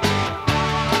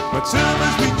 My time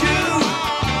must be due.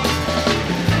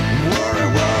 Worry,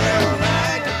 worry all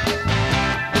night.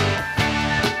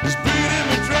 It's bleeding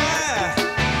me dry.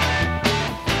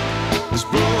 It's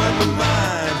blowing my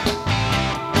mind,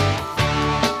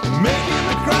 making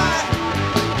me cry.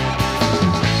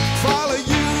 Follow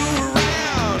you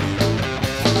around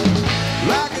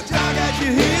like a dog at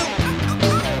your heel,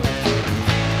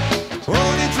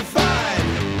 only to find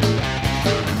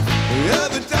the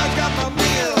other dog got my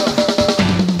meal.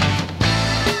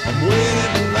 I'm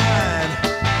waiting in line,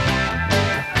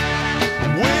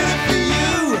 I'm waiting for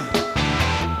you,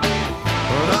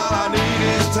 but all I need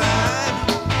is time.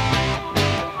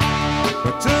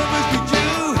 My time must be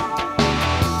due.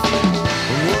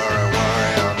 Worry,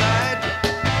 worry all night.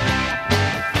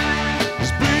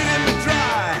 It's bleeding me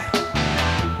dry.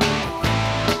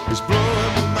 It's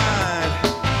blowing my mind,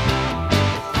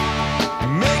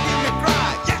 making me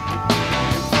cry. Yeah.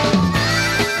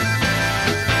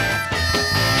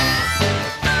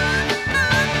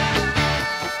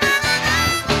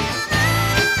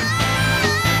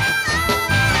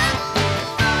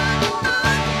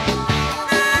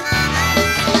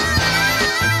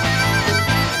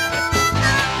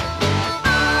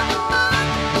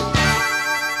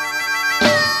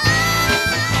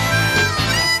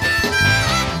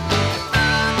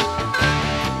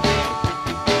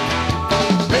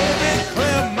 Baby,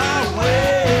 clear my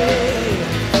way.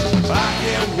 I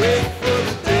can't wait for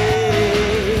the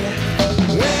day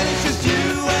when it's just you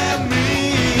and me.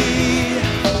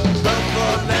 But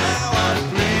for now, I'm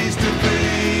pleased to be.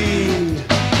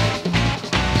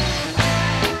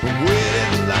 I'm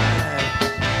waiting in line,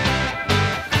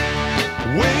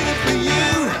 waiting for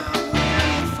you.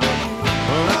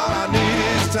 But all I need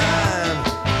is time.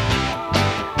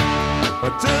 My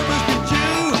time must be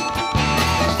due.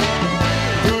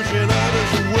 Pushing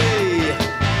others away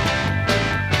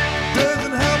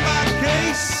doesn't help my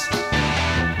case,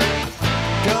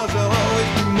 'cause there'll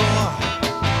always be more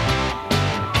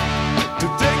to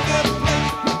take their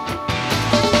place.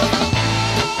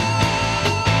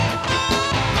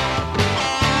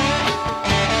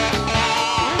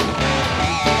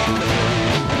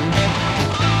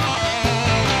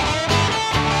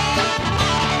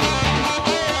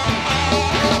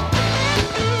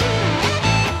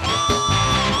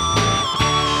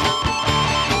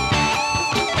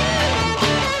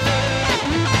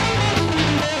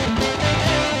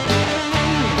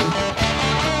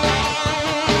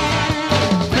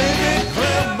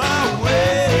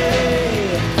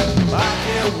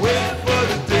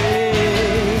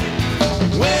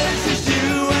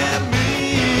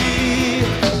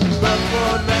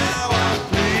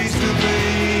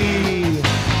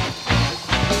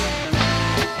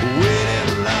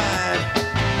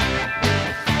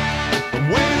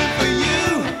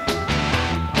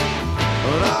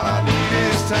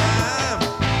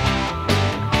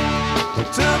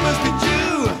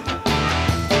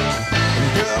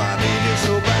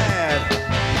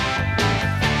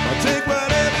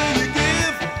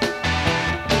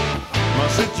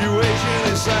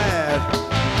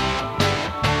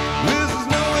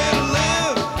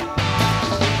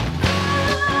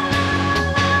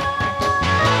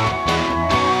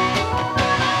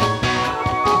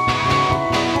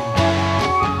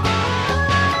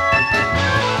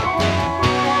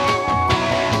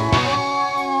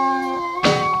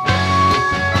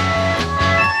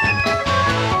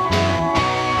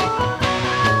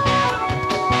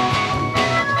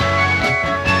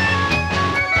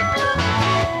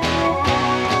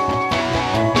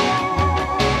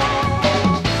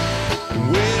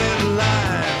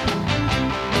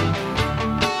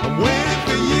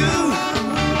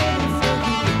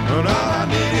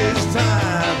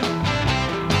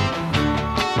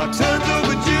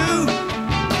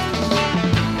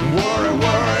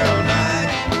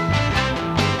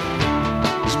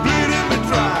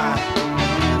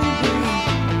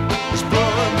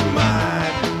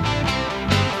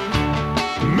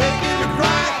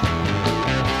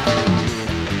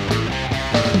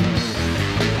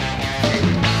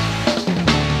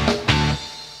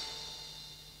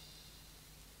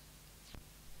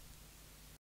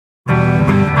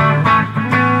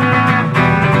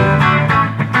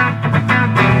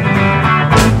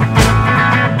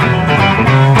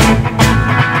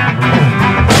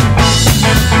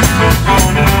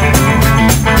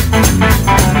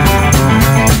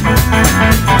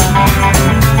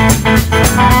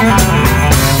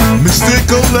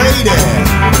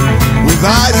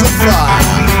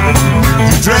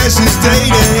 dress is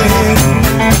dated,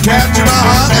 capture my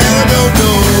heart and I don't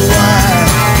know why.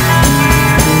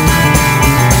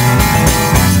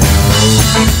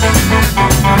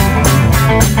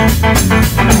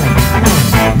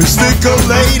 Mystical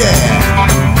lady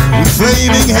with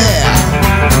flaming hair,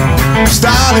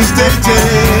 style is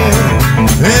dated,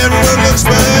 everyone looks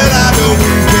but I don't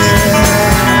care.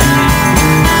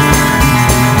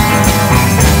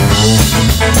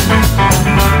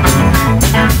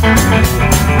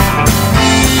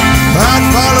 I'd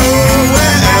follow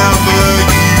wherever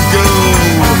you go,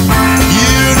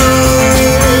 you know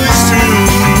it's true.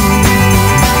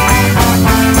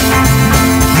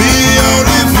 The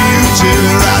only future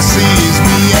I see is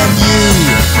me and you.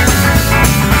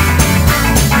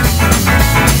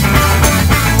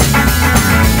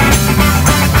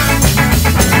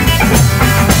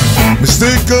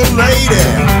 Mystical lady,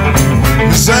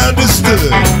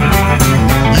 misunderstood.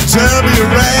 You turn me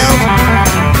around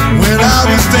when I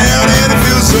was down and it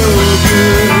feels so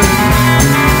good.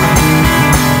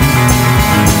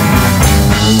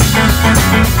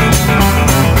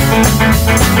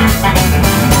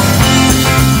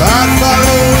 I'd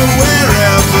follow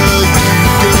wherever you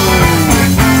go,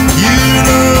 you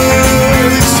know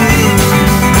it's true.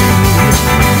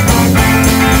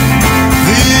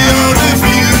 The only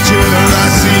future I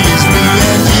see is me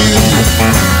and you.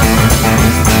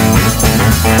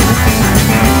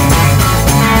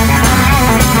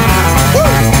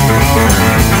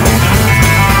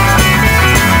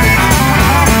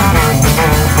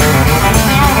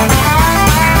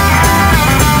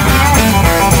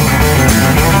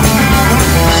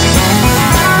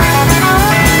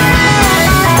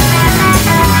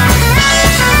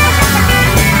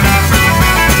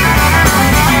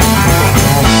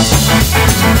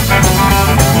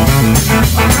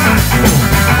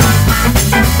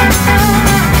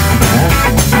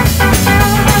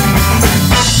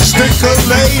 Mystical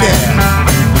lady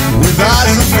with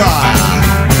eyes of fire,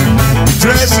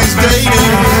 dress is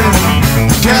dated,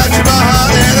 capture my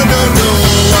heart and I don't know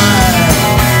why.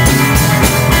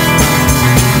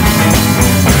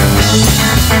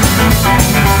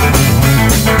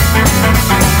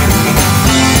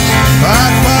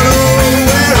 I'd follow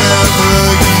wherever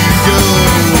you go,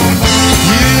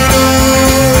 you know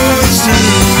it's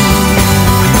true.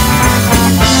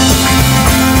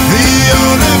 The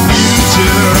only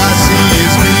future I see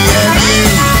is me and you.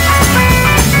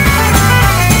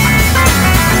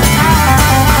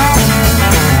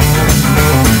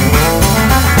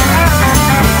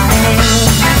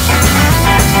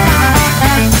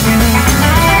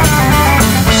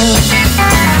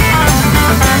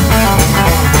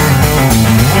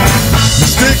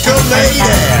 Mystical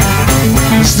lady,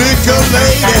 mystical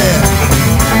lady,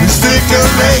 mystical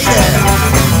lady,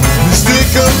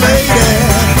 mystical lady,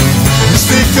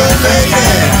 mystical lady,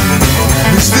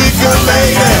 mystical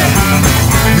lady,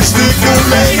 mystical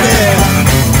lady,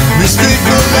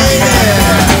 mystical lady.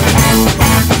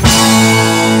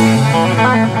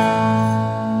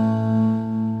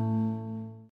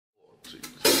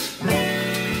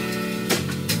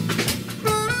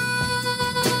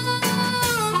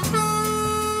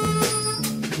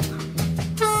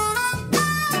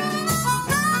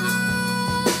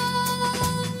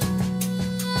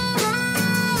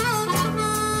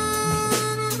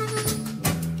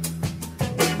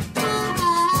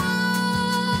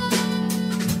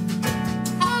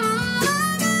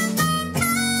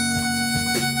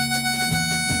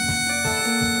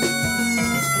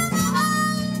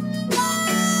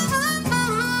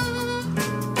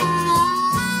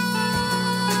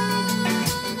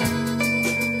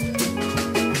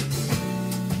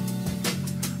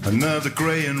 Another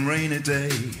gray and rainy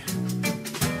day,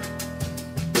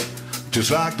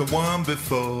 just like the one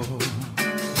before.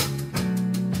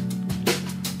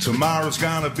 Tomorrow's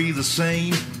gonna be the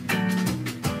same,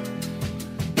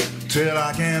 till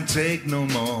I can't take no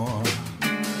more.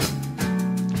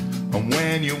 And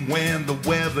when the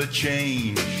weather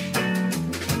changed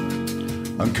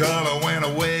and color went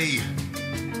away,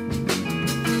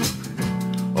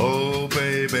 oh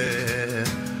baby,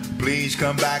 please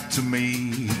come back to me.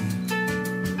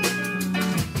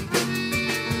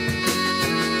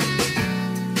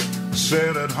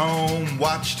 Sit at home,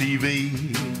 watch TV,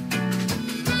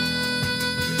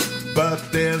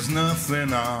 but there's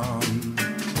nothing on.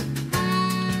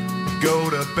 Go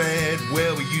to bed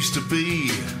where we used to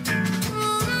be.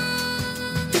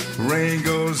 Rain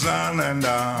goes on and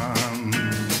on.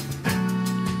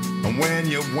 And when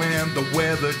the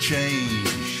weather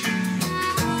changed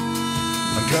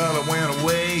and color went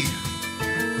away,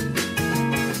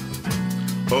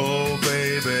 oh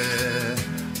baby,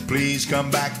 please come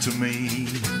back to me.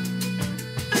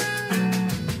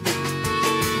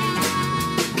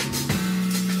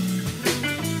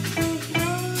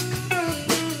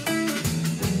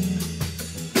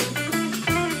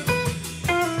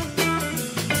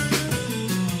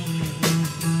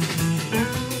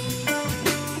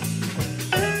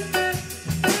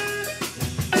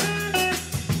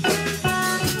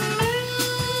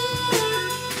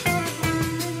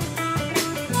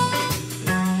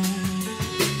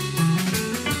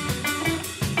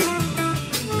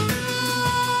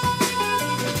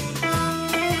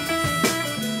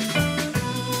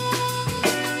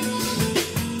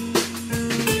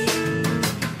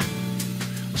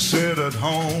 Sit at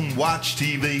home, watch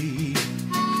TV,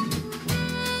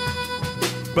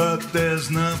 but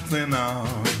there's nothing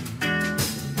on.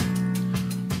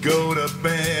 Go to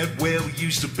bed where we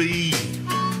used to be.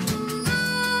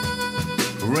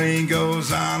 Rain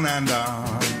goes on and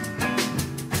on.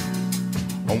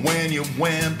 And when you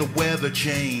went, the weather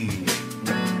changed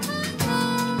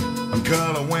and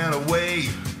color went away.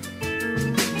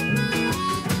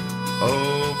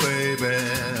 Oh baby,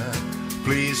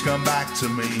 please come back to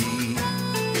me.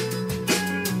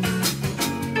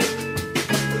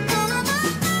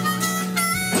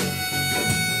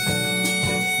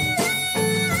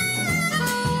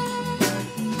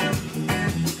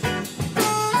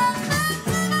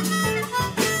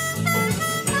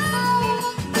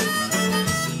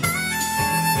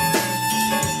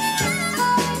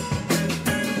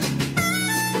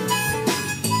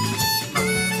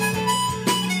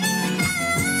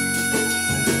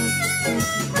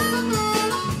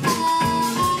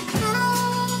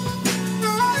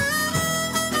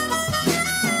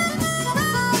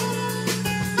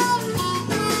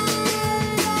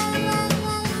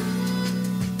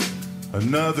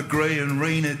 Another gray and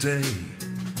rainy day,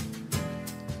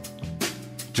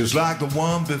 just like the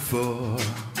one before.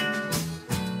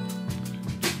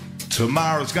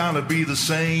 Tomorrow's gonna be the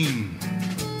same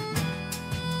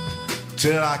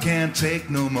till I can't take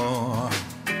no more.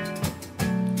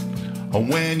 And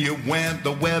when you went,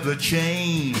 the weather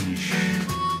changed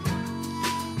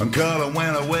and color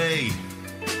went away.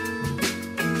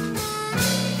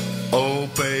 Oh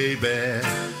baby,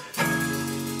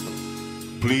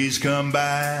 please come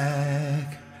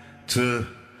back to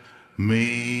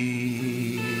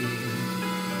me.